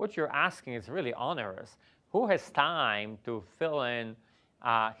what you're asking is really onerous. Who has time to fill in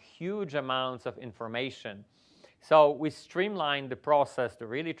huge amounts of information? So we streamlined the process to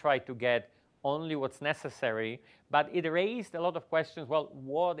really try to get only what's necessary, but it raised a lot of questions. Well,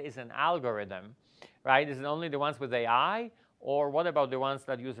 what is an algorithm, right? Is it only the ones with AI, or what about the ones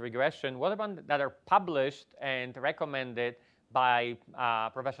that use regression? What about that are published and recommended by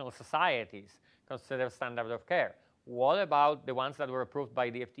professional societies, considered standard of care? What about the ones that were approved by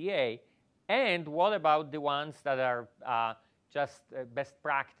the FDA? And what about the ones that are just best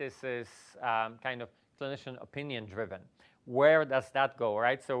practices, kind of clinician opinion driven? where does that go,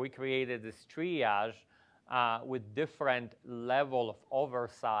 right? So we created this triage with different level of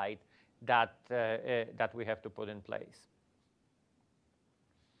oversight that, that we have to put in place.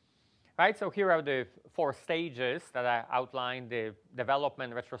 Right, so here are the 4 stages that I outlined: the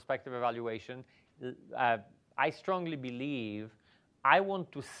development, retrospective evaluation. I strongly believe I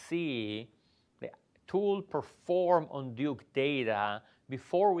want to see the tool perform on Duke data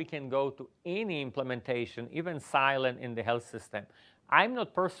before we can go to any implementation, even silent, in the health system. I'm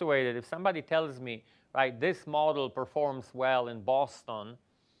not persuaded if somebody tells me, right, this model performs well in Boston,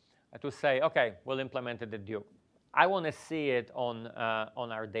 to say, okay, we'll implement it at Duke. I want to see it on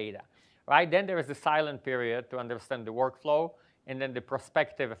our data. Right? Then there is the silent period to understand the workflow, and then the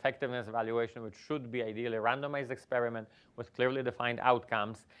prospective effectiveness evaluation, which should be ideally a randomized experiment with clearly defined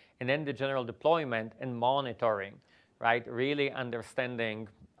outcomes, and then the general deployment and monitoring, right? Really understanding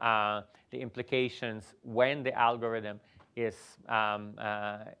the implications when the algorithm is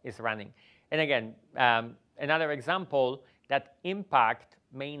running. And again, another example, that impact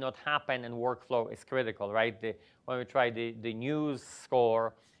may not happen and workflow is critical, right? When we try the news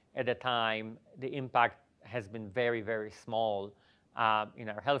score, at the time, the impact has been very, very small in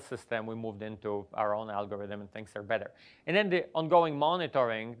our health system. We moved into our own algorithm and things are better. And then the ongoing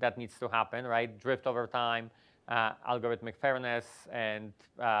monitoring that needs to happen, right? Drift over time, algorithmic fairness, and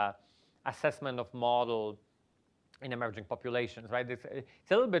assessment of model in emerging populations, right? It's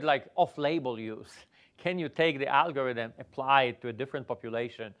a little bit like off-label use. Can you take the algorithm, apply it to a different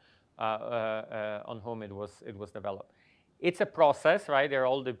population on whom it was developed? It's a process, right? There are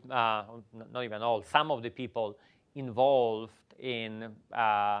all the, not even all, some of the people involved in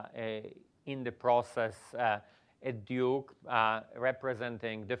the process at Duke,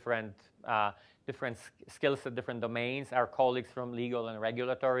 representing different skill set, different domains. Our colleagues from legal and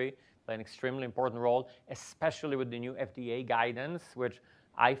regulatory play an extremely important role, especially with the new FDA guidance, which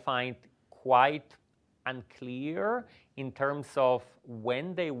I find quite unclear in terms of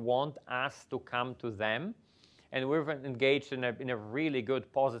when they want us to come to them. And we've engaged in a really good,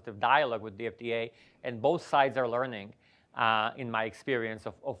 positive dialogue with the FDA, and both sides are learning, in my experience,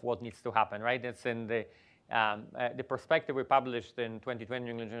 of what needs to happen, right? It's in the perspective we published in 2020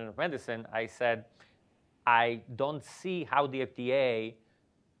 New England Journal of Medicine. I said, I don't see how the FDA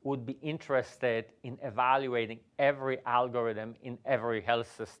would be interested in evaluating every algorithm in every health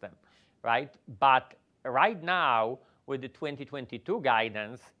system, right? But right now, with the 2022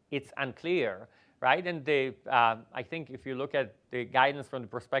 guidance, it's unclear. Right, and I think if you look at the guidance from the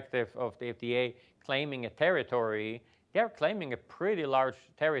perspective of the FDA claiming a territory, they're claiming a pretty large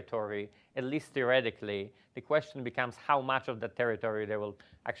territory, at least theoretically. The question becomes how much of that territory they will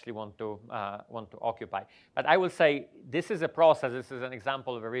actually want to occupy. But I will say this is a process. This is an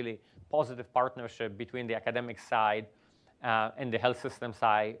example of a really positive partnership between the academic side and the health system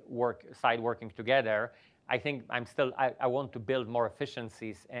side working together. I think I want to build more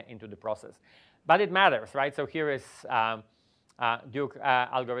efficiencies into the process. But it matters, right? So here is Duke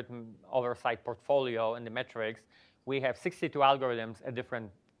algorithm oversight portfolio and the metrics. We have 62 algorithms at different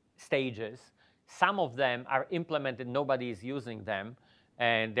stages. Some of them are implemented, nobody is using them,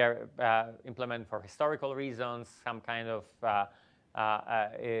 and they're implemented for historical reasons, some kind of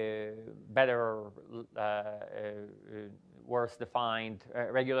better, worse defined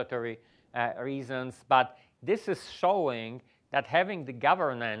regulatory reasons. But this is showing that having the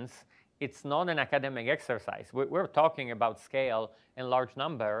governance, it's not an academic exercise. We're talking about scale and large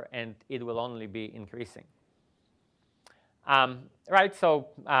number, and it will only be increasing. Right, so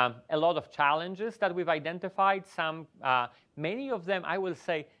a lot of challenges that we've identified. Many of them, I will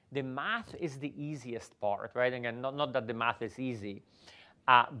say, the math is the easiest part, right? Again, not that the math is easy,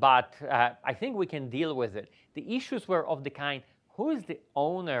 but I think we can deal with it. The issues were of the kind, who is the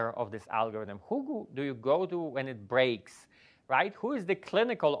owner of this algorithm? Who do you go to when it breaks? Right? Who is the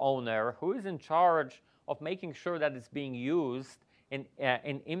clinical owner? Who is in charge of making sure that it's being used and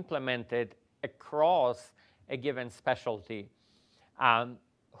implemented across a given specialty?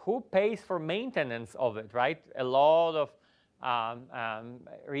 Who pays for maintenance of it, right? A lot of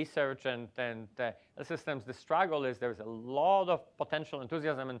research and systems, the struggle is there's a lot of potential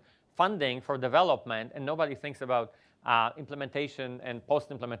enthusiasm and funding for development, and nobody thinks about implementation and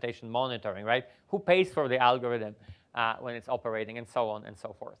post-implementation monitoring, right? Who pays for the algorithm when it's operating, and so on and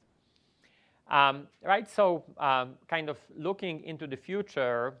so forth. Right, so kind of looking into the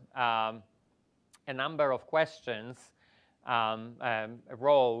future, a number of questions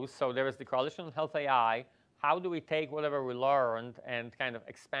arose. So there is the Coalition on Health AI. How do we take whatever we learned and kind of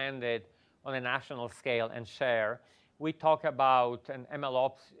expand it on a national scale and share? we talk about an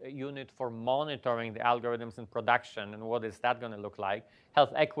MLOps unit for monitoring the algorithms in production, and what is that going to look like.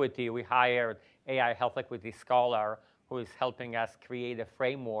 Health equity, we hired AI health equity scholar who is helping us create a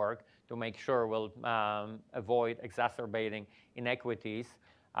framework to make sure we'll avoid exacerbating inequities.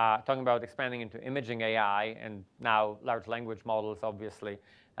 Talking about expanding into imaging AI, and now large language models obviously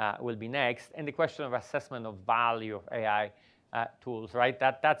will be next. And the question of assessment of value of AI tools, right?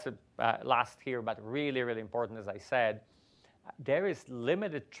 That's last here, but really, really important, as I said. There is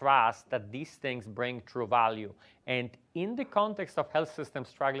limited trust that these things bring true value. And in the context of health systems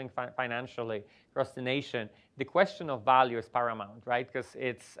struggling financially across the nation, the question of value is paramount, right? Because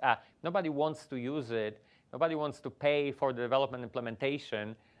it's nobody wants to use it. Nobody wants to pay for the development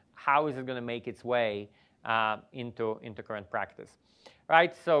implementation. How is it going to make its way into current practice?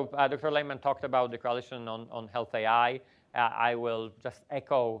 Right, so Dr. Lehmann talked about the Coalition on Health AI. I will just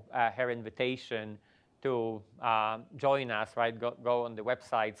echo her invitation to join us, right? Go on the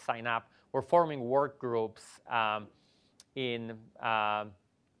website, sign up. We're forming work groups in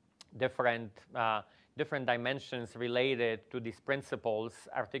different dimensions related to these principles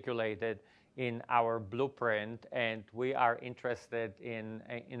articulated in our blueprint, and we are interested in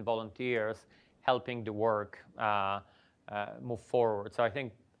volunteers helping the work move forward. So I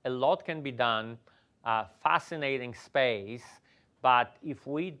think a lot can be done, fascinating space, but if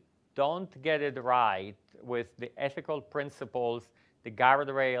we don't get it right with the ethical principles, the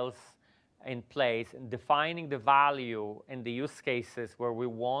guardrails in place, and defining the value and the use cases where we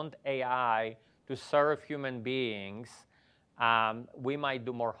want AI to serve human beings, we might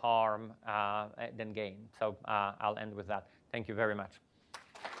do more harm than gain. So I'll end with that. Thank you very much.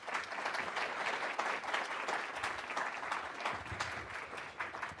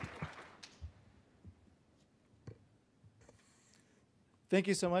 Thank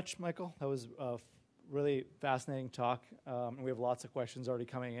you so much, Michael. That was a really fascinating talk. And we have lots of questions already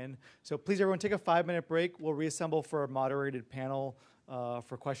coming in. So please, everyone, take a 5-minute break. We'll reassemble for a moderated panel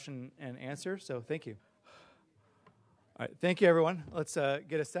for question and answer. So thank you. All right, thank you, everyone. Let's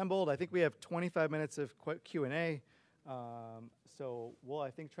get assembled. I think we have 25 minutes of Q&A. So we'll, I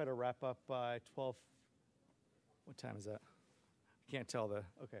think, try to wrap up by 12. What time is that? I can't tell the,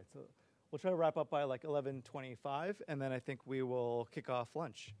 OK. So we'll try to wrap up by like 11:25, and then I think we will kick off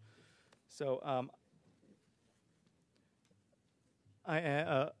lunch. So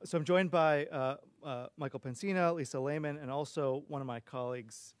so I'm joined by Michael Pencina, Lisa Lehmann, and also one of my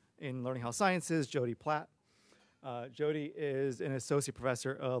colleagues in Learning Health Sciences, Jody Platt. Jody is an associate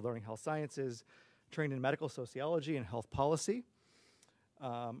professor of learning health sciences, trained in medical sociology and health policy.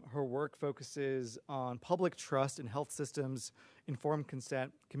 Her work focuses on public trust in health systems, informed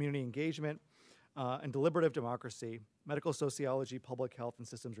consent, community engagement, and deliberative democracy, medical sociology, public health, and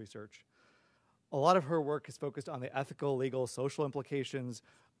systems research. A lot of her work is focused on the ethical, legal, social implications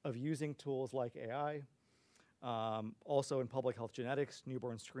of using tools like AI, also in public health genetics,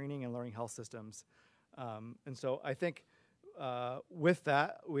 newborn screening, and learning health systems. And so I think with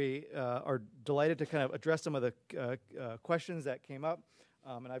that, we are delighted to kind of address some of the questions that came up,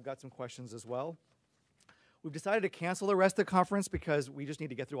 and I've got some questions as well. We've decided to cancel the rest of the conference because we just need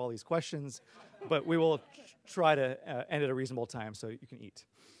to get through all these questions, but we will try to end at a reasonable time so you can eat.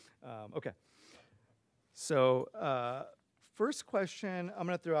 Okay. So first question I'm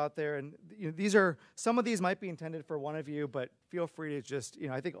going to throw out there, and these are, some of these might be intended for one of you, but feel free to just,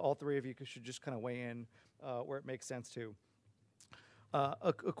 I think all three of you should just kind of weigh in where it makes sense to.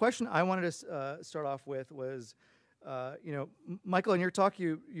 A question I wanted to start off with was, Michael, in your talk,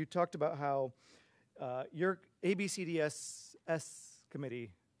 you talked about how your ABCDS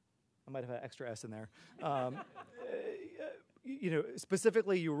committee, I might have an extra S in there,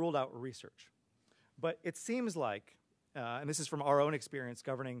 specifically you ruled out research. But it seems like, and this is from our own experience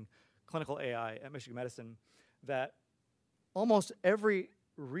governing clinical AI at Michigan Medicine, that almost every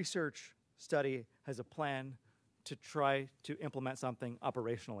research study has a plan to try to implement something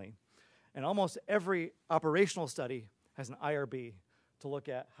operationally. And almost every operational study has an IRB to look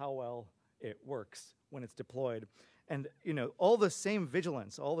at how well it works when it's deployed. And all the same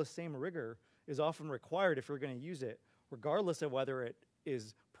vigilance, all the same rigor is often required if you're going to use it, regardless of whether it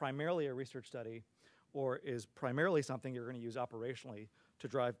is primarily a research study or is primarily something you're going to use operationally to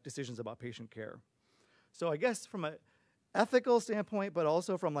drive decisions about patient care. So I guess from an ethical standpoint, but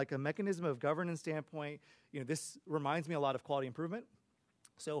also from like a mechanism of governance standpoint, this reminds me a lot of quality improvement.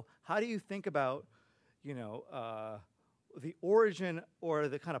 So how do you think about, the origin or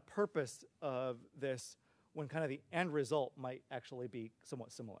the kind of purpose of this when kind of the end result might actually be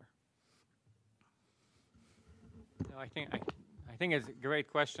somewhat similar? No, I think think it's a great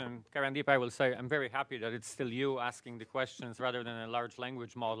question. Karandeep, I will say I'm very happy that it's still you asking the questions rather than a large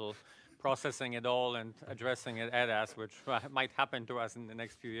language model processing it all and addressing it at us, which might happen to us in the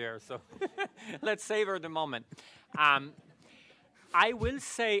next few years. So let's savor the moment. I will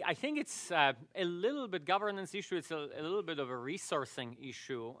say I think it's a little bit governance issue. It's a little bit of a resourcing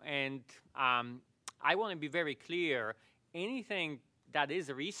issue. And I want to be very clear. Anything that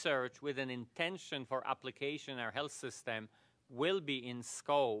is research with an intention for application in our health system will be in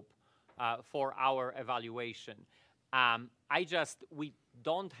scope for our evaluation. We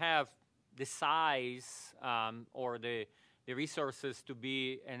don't have the size or the resources to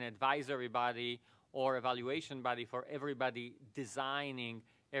be an advisory body or evaluation body for everybody designing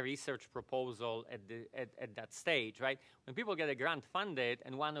a research proposal at that stage, right? When people get a grant funded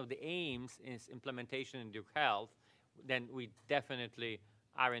and one of the aims is implementation in Duke Health, then we definitely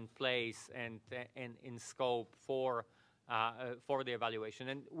are in place and in scope for the evaluation.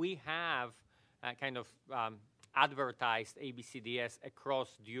 And we have kind of advertised ABCDS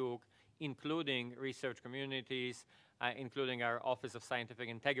across Duke, including research communities, including our Office of Scientific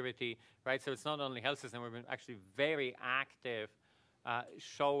Integrity, right? So it's not only health system, we've been actually very active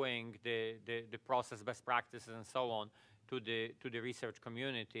showing the process, best practices, and so on to the research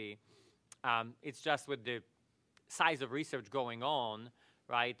community. It's just with the size of research going on,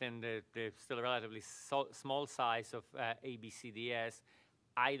 right, and the still relatively small size of ABCDS,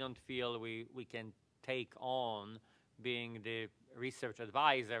 I don't feel we can take on being the research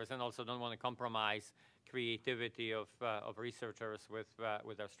advisors, and also don't want to compromise creativity of researchers with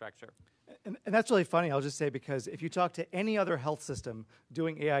our structure. And that's really funny, I'll just say, because if you talk to any other health system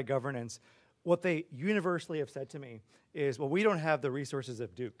doing AI governance, what they universally have said to me is, well, we don't have the resources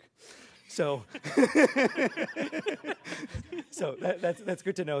of Duke. So, so that's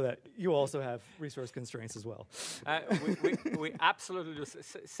good to know that you also have resource constraints as well. We absolutely do.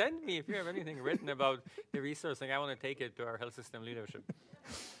 Send me if you have anything written about the resourcing. I want to take it to our health system leadership.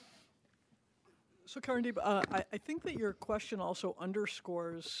 So, Karandeep, I think that your question also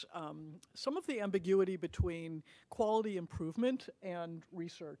underscores some of the ambiguity between quality improvement and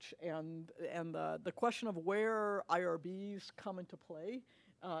research, and the question of where IRBs come into play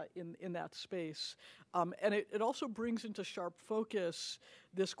in that space. And it also brings into sharp focus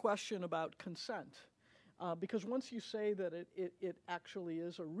this question about consent. Because once you say that it actually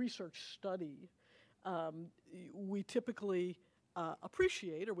is a research study, we typically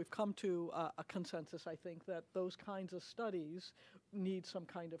appreciate, or we've come to a consensus, I think, that those kinds of studies need some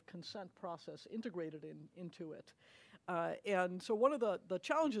kind of consent process integrated into it. And so one of the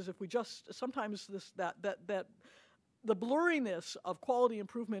challenges, if we just sometimes that the blurriness of quality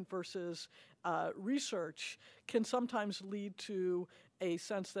improvement versus research can sometimes lead to a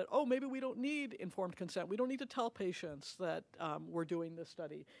sense that, oh, maybe we don't need informed consent. We don't need to tell patients that we're doing this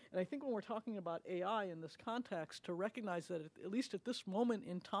study. And I think when we're talking about AI in this context, to recognize that at least at this moment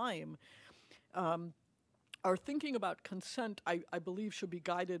in time, our thinking about consent, I believe, should be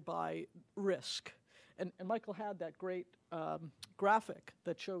guided by risk. And Michael had that great graphic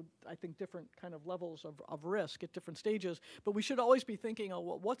that showed, I think, different kind of levels of risk at different stages. But we should always be thinking,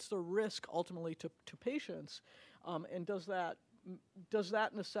 well, what's the risk ultimately to patients? And does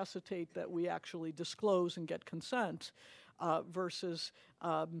that necessitate that we actually disclose and get consent versus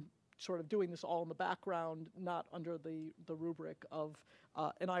sort of doing this all in the background, not under the rubric of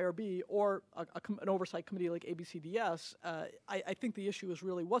an IRB or an oversight committee like ABCDS? I think the issue is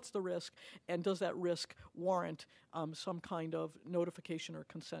really what's the risk, and does that risk warrant some kind of notification or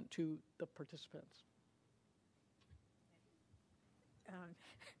consent to the participants?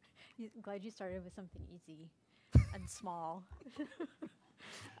 I'm glad you started with something easy and small.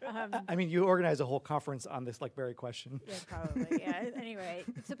 I mean, you organized a whole conference on this very question. Yeah, probably. Yeah. Anyway,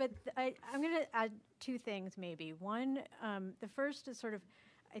 but I'm going to add two things maybe. One, the first is sort of,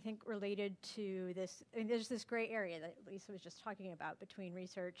 I think, related to this. I mean, there's this gray area that Lisa was just talking about between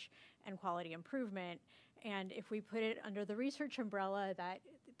research and quality improvement. And if we put it under the research umbrella, that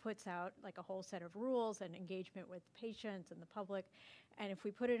puts out a whole set of rules and engagement with patients and the public. And if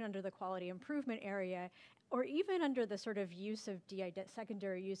we put it under the quality improvement area, or even under the sort of use of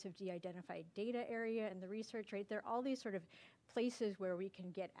secondary use of de-identified data area in the research, right? There are all these sort of places where we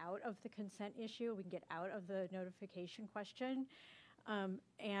can get out of the consent issue, we can get out of the notification question.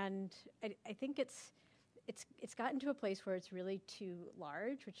 And I think it's gotten to a place where it's really too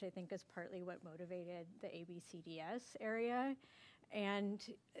large, which I think is partly what motivated the ABCDS area. And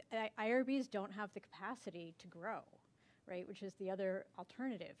IRBs don't have the capacity to grow, right? Which is the other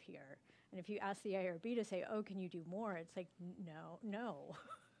alternative here. And if you ask the IRB to say, oh, can you do more? It's like, no.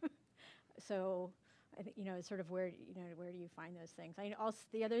 So I think, sort of where do you find those things? Also,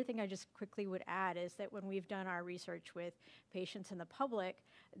 the other thing I just quickly would add is that when we've done our research with patients and the public,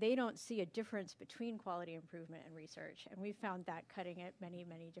 they don't see a difference between quality improvement and research. And we've found that cutting it many,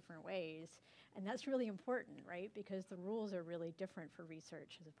 many different ways. And that's really important, right? Because the rules are really different for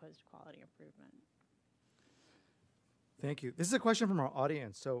research as opposed to quality improvement. Thank you. This is a question from our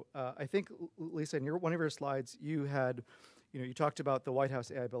audience. So I think, Lisa, in one of your slides, you had, you talked about the White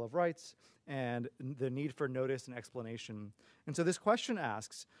House AI Bill of Rights and the need for notice and explanation. And so this question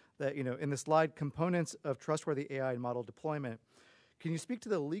asks that, in the slide, components of trustworthy AI model deployment, can you speak to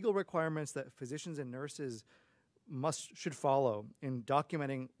the legal requirements that physicians and nurses should follow in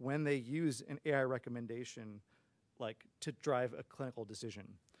documenting when they use an AI recommendation, like to drive a clinical decision?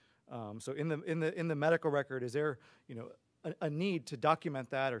 So in the medical record, is there a need to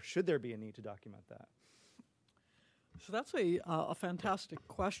document that, or should there be a need to document that? So that's a fantastic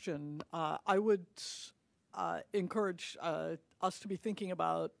question. I would encourage us to be thinking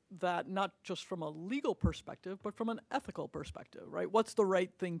about that not just from a legal perspective, but from an ethical perspective, right? What's the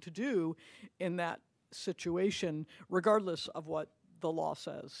right thing to do in that situation, regardless of what the law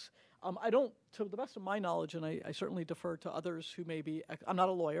says? I don't, to the best of my knowledge, and I certainly defer to others who may be, I'm not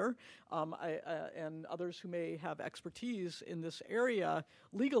a lawyer, and others who may have expertise in this area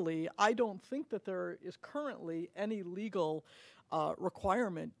legally, I don't think that there is currently any legal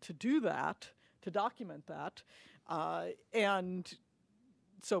requirement to do that, to document that. And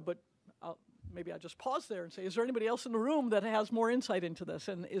so, but maybe I just pause there and say, is there anybody else in the room that has more insight into this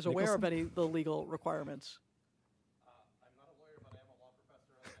and is aware of any of the legal requirements?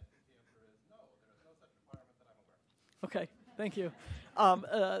 Okay, thank you.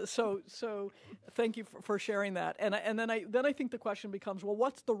 So thank you for sharing that. And then I think the question becomes, well,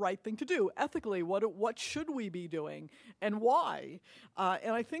 what's the right thing to do ethically? What should we be doing, and why?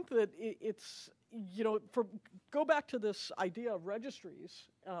 And I think that it's go back to this idea of registries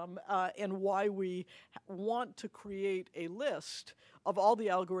and why we want to create a list of all the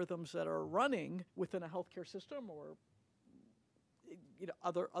algorithms that are running within a healthcare system or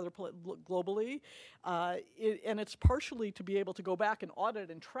globally, and it's partially to be able to go back and audit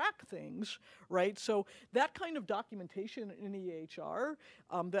and track things, right? So that kind of documentation in EHR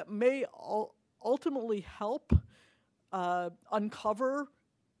that may ultimately help uncover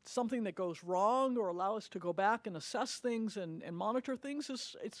something that goes wrong or allow us to go back and assess things and monitor things,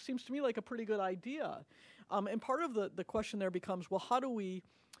 it seems to me like a pretty good idea. And part of the question there becomes, well, how do we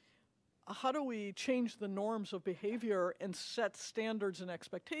change the norms of behavior and set standards and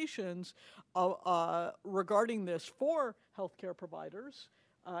expectations regarding this for healthcare providers?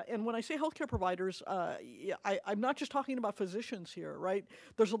 And when I say healthcare providers, I'm not just talking about physicians here, right?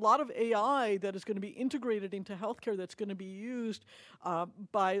 There's a lot of AI that is going to be integrated into healthcare that's going to be used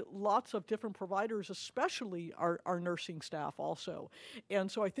by lots of different providers, especially our nursing staff also.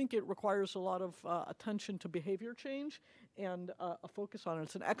 And so I think it requires a lot of attention to behavior change and a focus on it.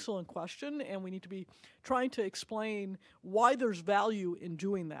 It's an excellent question, and we need to be trying to explain why there's value in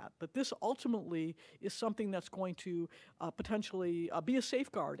doing that. But this ultimately is something that's going to potentially be a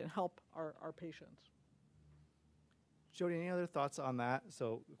safeguard and help our patients. Jody, any other thoughts on that?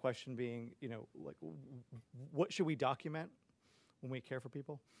 So the question being, what should we document when we care for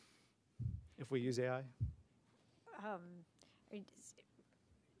people if we use AI?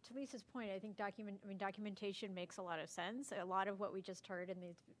 To Lisa's point, I think documentation makes a lot of sense. A lot of what we just heard in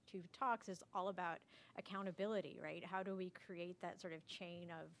these two talks is all about accountability, right? How do we create that sort of chain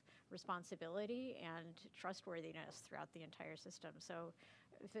of responsibility and trustworthiness throughout the entire system? So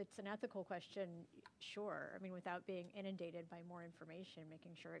if it's an ethical question, sure. I mean, without being inundated by more information,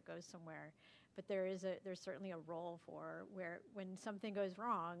 making sure it goes somewhere. But there's certainly a role for when something goes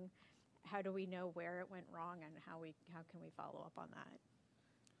wrong, how do we know where it went wrong and how can we follow up on that?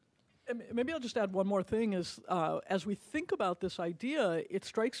 And maybe I'll just add one more thing is, as we think about this idea, it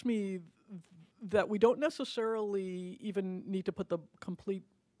strikes me that we don't necessarily even need to put the complete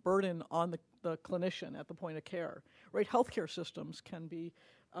burden on the clinician at the point of care, right? Healthcare systems can be,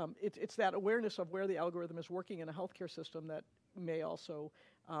 it's that awareness of where the algorithm is working in a healthcare system that may also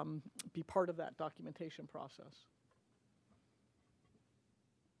be part of that documentation process.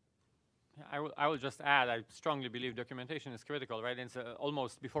 I will just add, I strongly believe documentation is critical, right? It's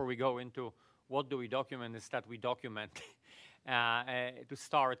almost before we go into what do we document, is that we document to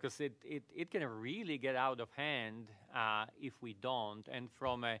start, because it can really get out of hand if we don't. And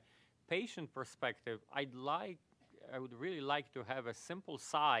from a patient perspective, I would really like to have a simple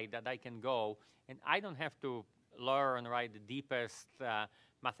site that I can go, and I don't have to learn, right, the deepest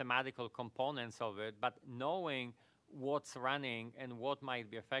mathematical components of it, but knowing what's running and what might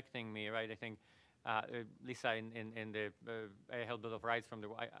be affecting me, right? I think Lisa in the Held Bill of Rights from the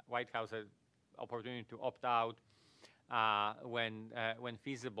White House had opportunity to opt out when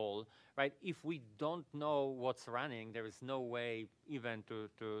feasible, right? If we don't know what's running, there is no way even to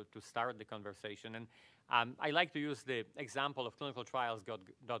start the conversation. And I like to use the example of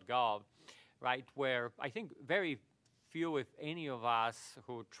clinicaltrials.gov, right, where I think very few, if any of us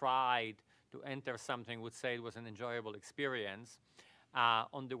who tried to enter something would say it was an enjoyable experience.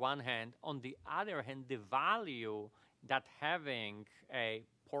 On the one hand. On the other hand, the value that having a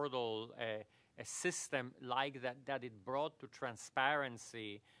portal, a system like that it brought to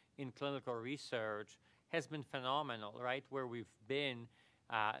transparency in clinical research has been phenomenal, right? Where we've been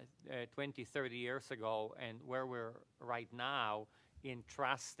 20, 30 years ago and where we're right now in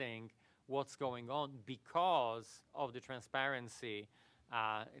trusting what's going on because of the transparency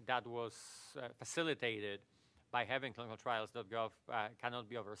that was facilitated by having clinicaltrials.gov cannot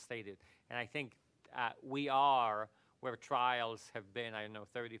be overstated. And I think we are where trials have been, I don't know,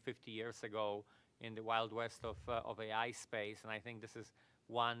 30, 50 years ago in the Wild West of AI space. And I think this is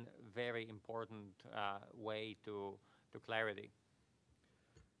one very important way to clarity.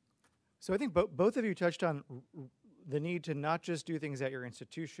 So I think both of you touched on the need to not just do things at your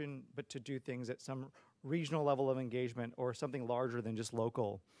institution, but to do things at some regional level of engagement or something larger than just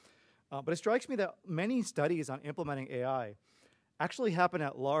local. But it strikes me that many studies on implementing AI actually happen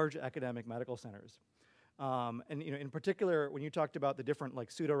at large academic medical centers. And in particular, when you talked about the different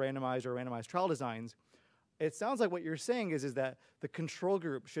like pseudo-randomized or randomized trial designs, it sounds like what you're saying is that the control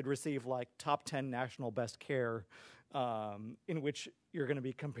group should receive like top 10 national best care, in which you're going to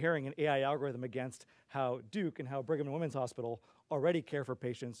be comparing an AI algorithm against how Duke and how Brigham and Women's Hospital already care for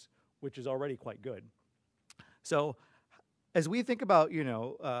patients, which is already quite good. So as we think about,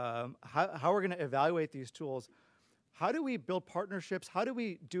 how we're going to evaluate these tools, how do we build partnerships? How do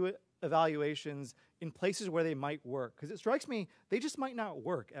we do evaluations in places where they might work? Because it strikes me, they just might not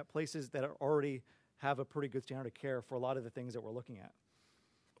work at places that already have a pretty good standard of care for a lot of the things that we're looking at.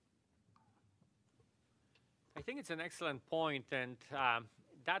 I think it's an excellent point, and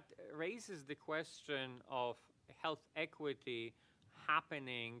that raises the question of health equity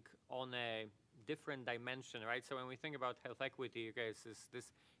happening on a different dimension, right? So when we think about health equity, okay, it's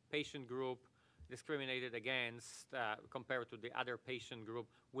this patient group discriminated against compared to the other patient group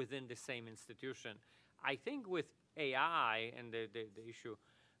within the same institution. I think with AI and the issue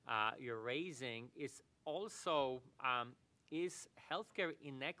you're raising is also, is healthcare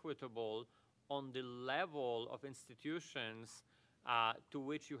inequitable on the level of institutions to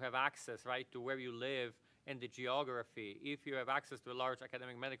which you have access, right, to where you live and the geography. If you have access to a large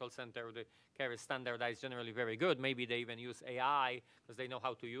academic medical center where the care is standardized, generally very good, maybe they even use AI because they know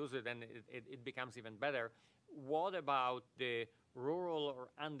how to use it, and it becomes even better. What about the rural or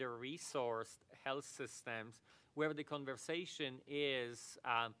under-resourced health systems where the conversation is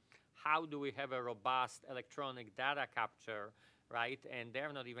how do we have a robust electronic data capture, right? And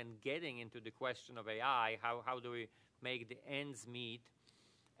they're not even getting into the question of AI. How do we make the ends meet?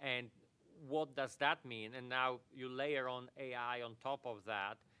 And what does that mean? And now you layer on AI on top of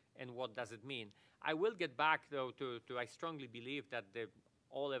that, and what does it mean? I will get back, though, to I strongly believe that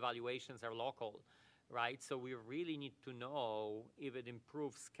all evaluations are local, right? So we really need to know if it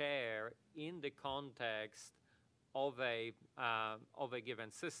improves care in the context of a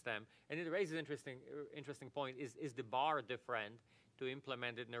given system. And it raises an interesting point. Is the bar different to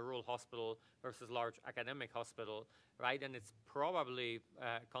implement it in a rural hospital versus large academic hospital, right? And it's probably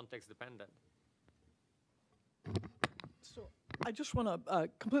context dependent. So I just want to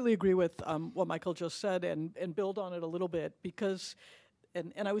completely agree with what Michael just said and build on it a little bit because,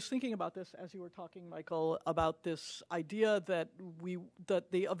 and I was thinking about this as you were talking, Michael, about this idea that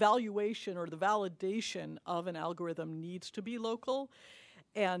the evaluation or the validation of an algorithm needs to be local,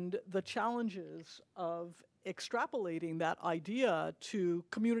 and the challenges of extrapolating that idea to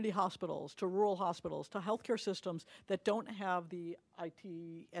community hospitals, to rural hospitals, to healthcare systems that don't have the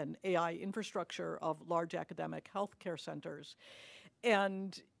IT and AI infrastructure of large academic healthcare centers.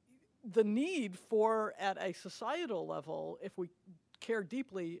 And the need for, at a societal level, if we care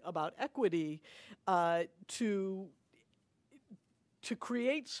deeply about equity, to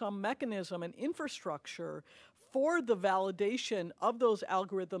create some mechanism and infrastructure for the validation of those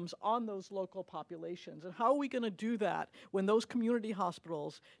algorithms on those local populations. And how are we going to do that when those community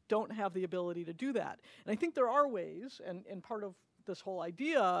hospitals don't have the ability to do that? And I think there are ways, and part of this whole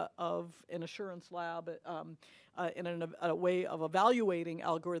idea of an assurance lab in a way of evaluating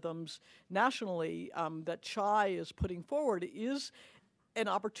algorithms nationally that CHI is putting forward is an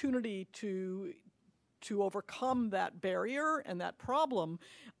opportunity to to overcome that barrier and that problem.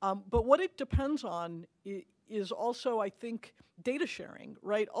 But what it depends on is also, I think, data sharing,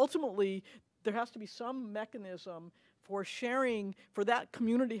 right? Ultimately, there has to be some mechanism for sharing for that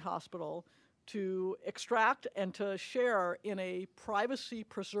community hospital to extract and to share in a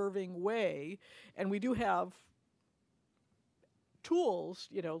privacy-preserving way. And we do have tools,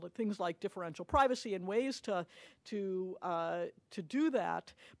 things like differential privacy and ways to do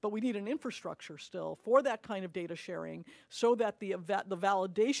that, but we need an infrastructure still for that kind of data sharing so that the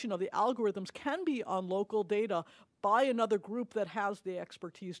validation of the algorithms can be on local data by another group that has the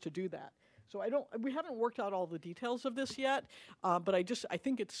expertise to do that. So we haven't worked out all the details of this yet, but I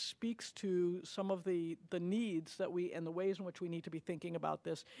think it speaks to some of the needs that and the ways in which we need to be thinking about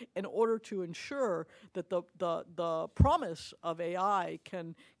this in order to ensure that the promise of AI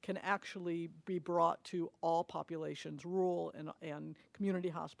can actually be brought to all populations, rural and community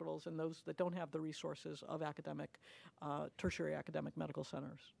hospitals, and those that don't have the resources of tertiary academic medical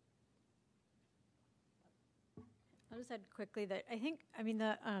centers. I'll just add quickly that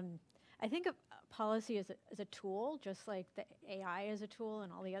I think of policy as a tool, just like the AI is a tool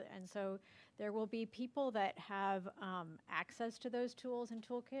and all the other. And so there will be people that have access to those tools and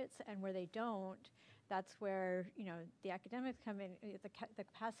toolkits, and where they don't, that's where the academics come in. The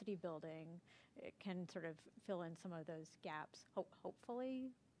capacity building, it can sort of fill in some of those gaps.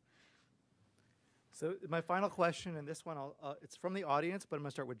 Hopefully. So my final question, and this one, it's from the audience, but I'm going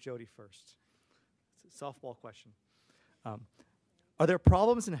to start with Jody first. It's a softball question. Are there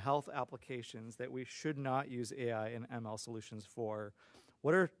problems in health applications that we should not use AI and ML solutions for?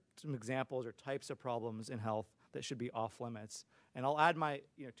 What are some examples or types of problems in health that should be off limits? And I'll add my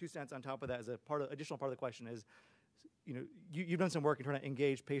 2 cents on top of that as additional part of the question is, you've done some work in trying to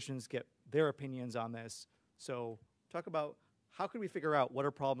engage patients, get their opinions on this. So talk about how can we figure out what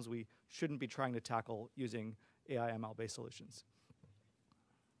are problems we shouldn't be trying to tackle using AI ML-based solutions?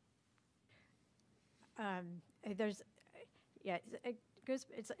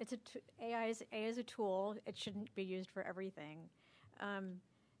 AI is a tool. It shouldn't be used for everything.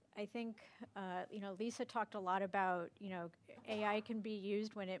 I think Lisa talked a lot about AI can be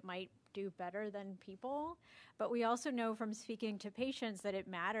used when it might do better than people, but we also know from speaking to patients that it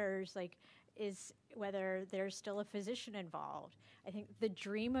matters is whether there's still a physician involved. I think the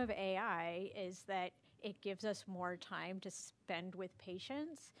dream of AI is that it gives us more time to spend with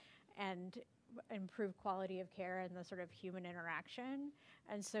patients and improve quality of care and the sort of human interaction.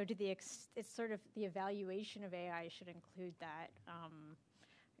 And so it's sort of the evaluation of AI should include that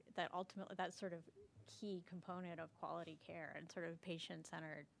ultimately that sort of key component of quality care and sort of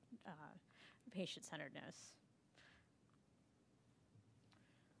patient-centeredness.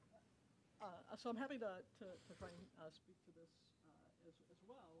 So I'm happy to try and speak to this as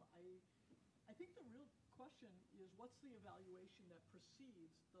well. I think the real question is what's the evaluation that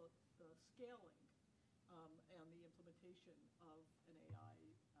precedes the scaling and the implementation of an AI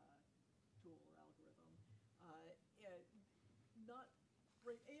tool or algorithm.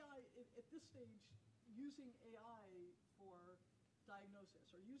 AI at this stage, using AI for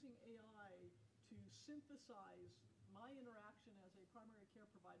diagnosis or using AI to synthesize my interaction as a primary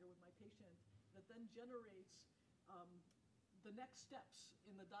care provider with my patient that then generates the next steps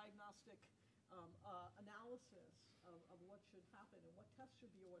in the diagnostic analysis of what should happen and what tests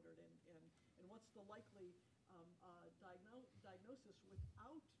should be ordered and what's the likely diagnosis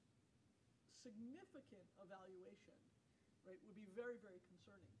without significant evaluation, right, would be very, very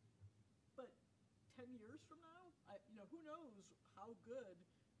concerning. But 10 years from now, who knows how good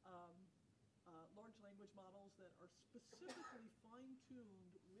large language models that are specifically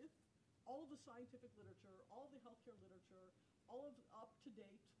fine-tuned with all of the scientific literature, all of the healthcare literature, all of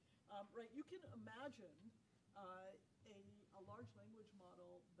up-to-date, right? You can imagine a large language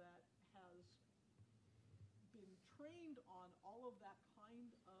model that has been trained on all of that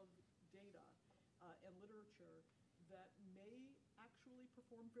kind of data and literature that may actually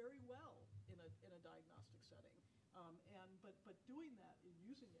perform very well in a diagnostic setting. But doing that and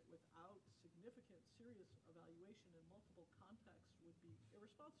using it without significant, serious evaluation in multiple contexts would be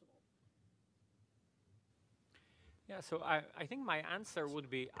irresponsible. Yeah, so I think my answer would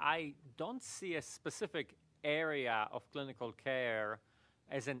be I don't see a specific area of clinical care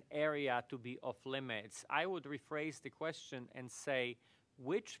as an area to be off limits. I would rephrase the question and say,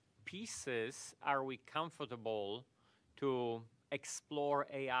 which pieces are we comfortable to explore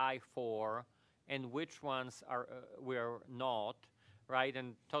AI for, and which ones are we're not, right?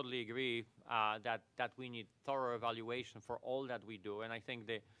 And totally agree that we need thorough evaluation for all that we do. And I think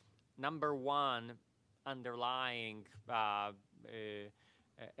the number one underlying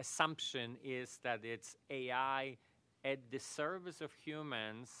assumption is that it's AI at the service of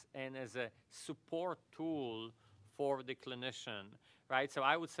humans and as a support tool for the clinician, right? So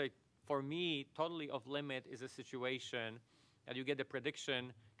I would say, for me, totally off limit is a situation that you get the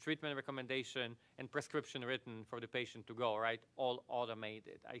prediction, treatment recommendation, and prescription written for the patient to go, right? All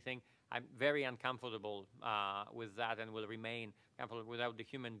automated. I think I'm very uncomfortable with that and will remain comfortable without the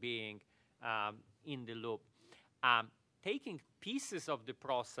human being in the loop. Taking pieces of the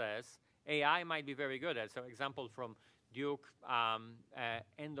process, AI might be very good at. So example from Duke,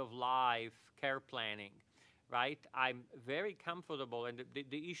 end-of-life care planning, right? I'm very comfortable, and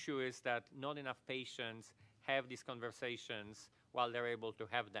the issue is that not enough patients have these conversations while they're able to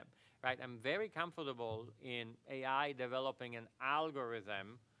have them, right? I'm very comfortable in AI developing an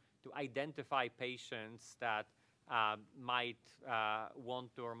algorithm to identify patients that might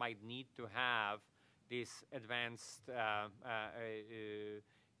want to or might need to have these advanced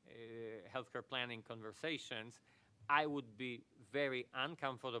healthcare planning conversations. I would be very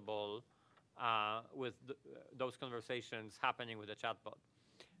uncomfortable with those conversations happening with a chatbot,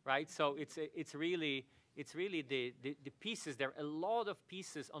 right? So it's really the pieces. There are a lot of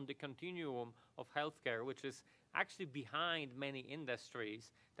pieces on the continuum of healthcare, which is actually behind many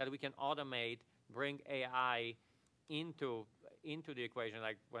industries that we can automate, bring AI into the equation.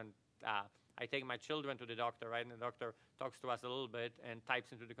 Like when I take my children to the doctor, right, and the doctor talks to us a little bit and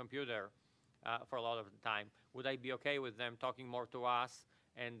types into the computer for a lot of the time. Would I be okay with them talking more to us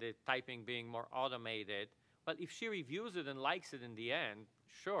and the typing being more automated? But if she reviews it and likes it in the end,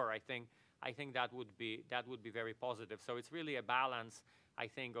 sure, I think that would be very positive. So it's really a balance, I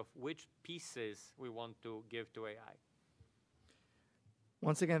think, of which pieces we want to give to AI.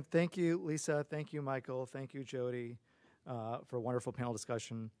 Once again, thank you, Lisa. Thank you, Michael. Thank you, Jody, for a wonderful panel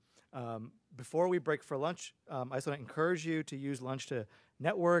discussion. Before we break for lunch, I just want to encourage you to use lunch to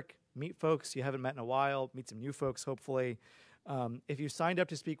network, meet folks you haven't met in a while, meet some new folks, hopefully. If you signed up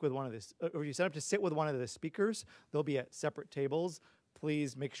to speak with one of this, or you signed up to sit with one of the speakers, they'll be at separate tables.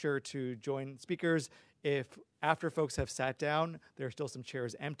 Please make sure to join speakers. If after folks have sat down, there are still some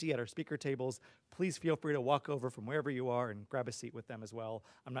chairs empty at our speaker tables, please feel free to walk over from wherever you are and grab a seat with them as well.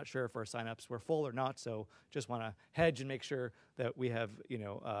 I'm not sure if our signups were full or not, so just want to hedge and make sure that we have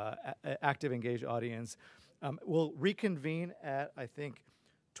active, engaged audience. We'll reconvene at, I think,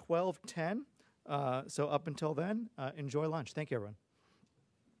 12:10. So up until then, enjoy lunch. Thank you, everyone.